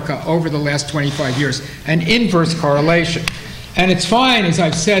Africa over the last 25 years, an inverse correlation. And it's fine, as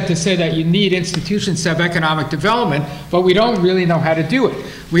I've said, to say that you need institutions to have economic development, but we don't really know how to do it.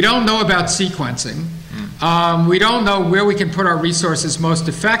 We don't know about sequencing. We don't know where we can put our resources most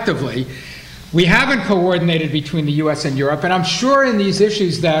effectively. We haven't coordinated between the US and Europe, and I'm sure in these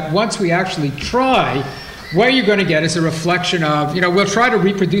issues that once we actually try, what you're going to get is a reflection of, we'll try to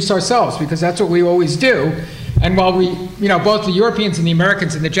reproduce ourselves, because that's what we always do. And while we, both the Europeans and the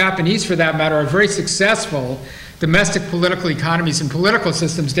Americans and the Japanese, for that matter, are very successful domestic political economies and political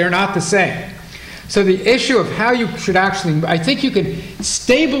systems, they're not the same. So the issue of how you should actually, I think you can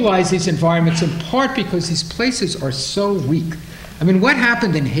stabilize these environments in part because these places are so weak. I mean, what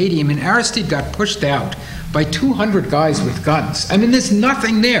happened in Haiti? I mean, Aristide got pushed out by 200 guys with guns. I mean, there's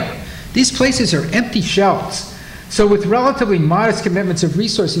nothing there. These places are empty shells. So with relatively modest commitments of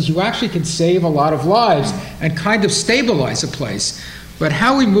resources, you actually can save a lot of lives and kind of stabilize a place. But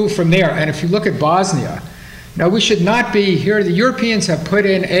how we move from there, and if you look at Bosnia, now, we should not be here. The Europeans have put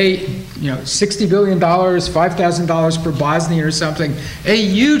in $60 billion, $5,000 per Bosnian or something, a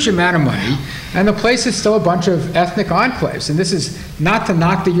huge amount of money, and the place is still a bunch of ethnic enclaves. And this is not to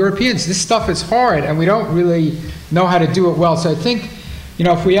knock the Europeans. This stuff is hard, and we don't really know how to do it well. So I think,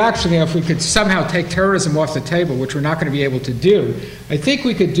 if we could somehow take terrorism off the table, which we're not going to be able to do, I think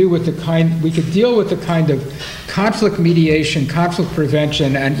we could deal with the kind of conflict mediation, conflict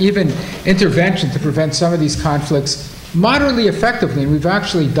prevention, and even intervention to prevent some of these conflicts moderately effectively, and we've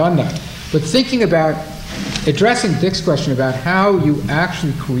actually done that. But thinking about addressing Dick's question about how you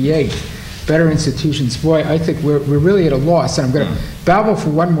actually create better institutions, boy, I think we're really at a loss. And I'm going to babble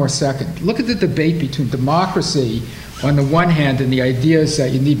for one more second. Look at the debate between democracy on the one hand and the ideas that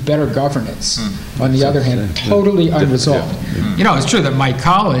you need better governance on the other hand, totally unresolved. It's true that my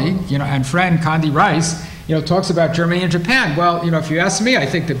colleague, and friend Condi Rice, talks about Germany and Japan. Well, if you ask me, I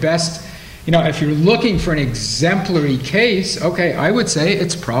think the best, if you're looking for an exemplary case, okay, I would say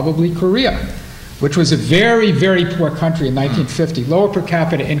it's probably Korea, which was a very, very poor country in 1950, lower per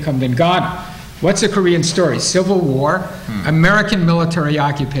capita income than Ghana. What's the Korean story? Civil war, American military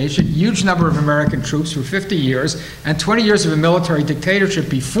occupation, huge number of American troops for 50 years, and 20 years of a military dictatorship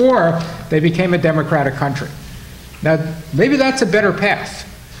before they became a democratic country. Now, maybe that's a better path,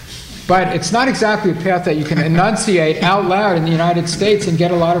 but it's not exactly a path that you can enunciate out loud in the United States and get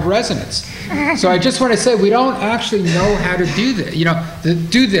a lot of resonance. So I just want to say we don't actually know how to do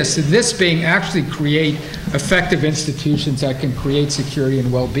this. This being actually create effective institutions that can create security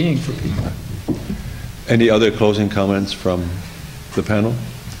and well-being for people. Any other closing comments from the panel?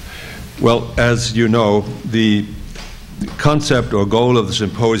 Well, as you know, the concept or goal of the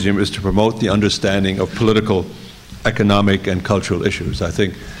symposium is to promote the understanding of political, economic, and cultural issues. I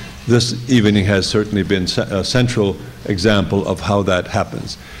think this evening has certainly been a central example of how that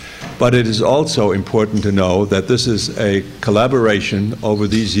happens. But it is also important to know that this is a collaboration over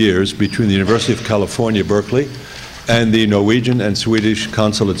these years between the University of California, Berkeley, and the Norwegian and Swedish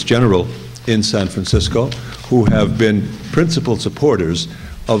Consulates General in San Francisco, who have been principal supporters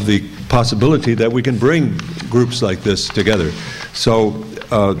of the possibility that we can bring groups like this together. So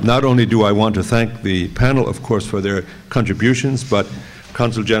not only do I want to thank the panel, of course, for their contributions, but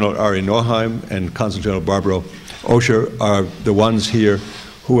Consul General Ari Norheim and Consul General Barbara Osher are the ones here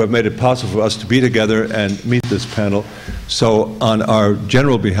who have made it possible for us to be together and meet this panel. So on our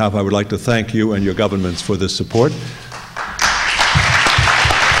general behalf, I would like to thank you and your governments for this support.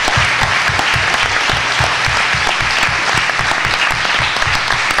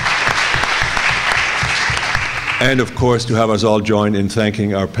 And of course, to have us all join in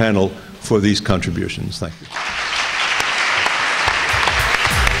thanking our panel for these contributions. Thank you.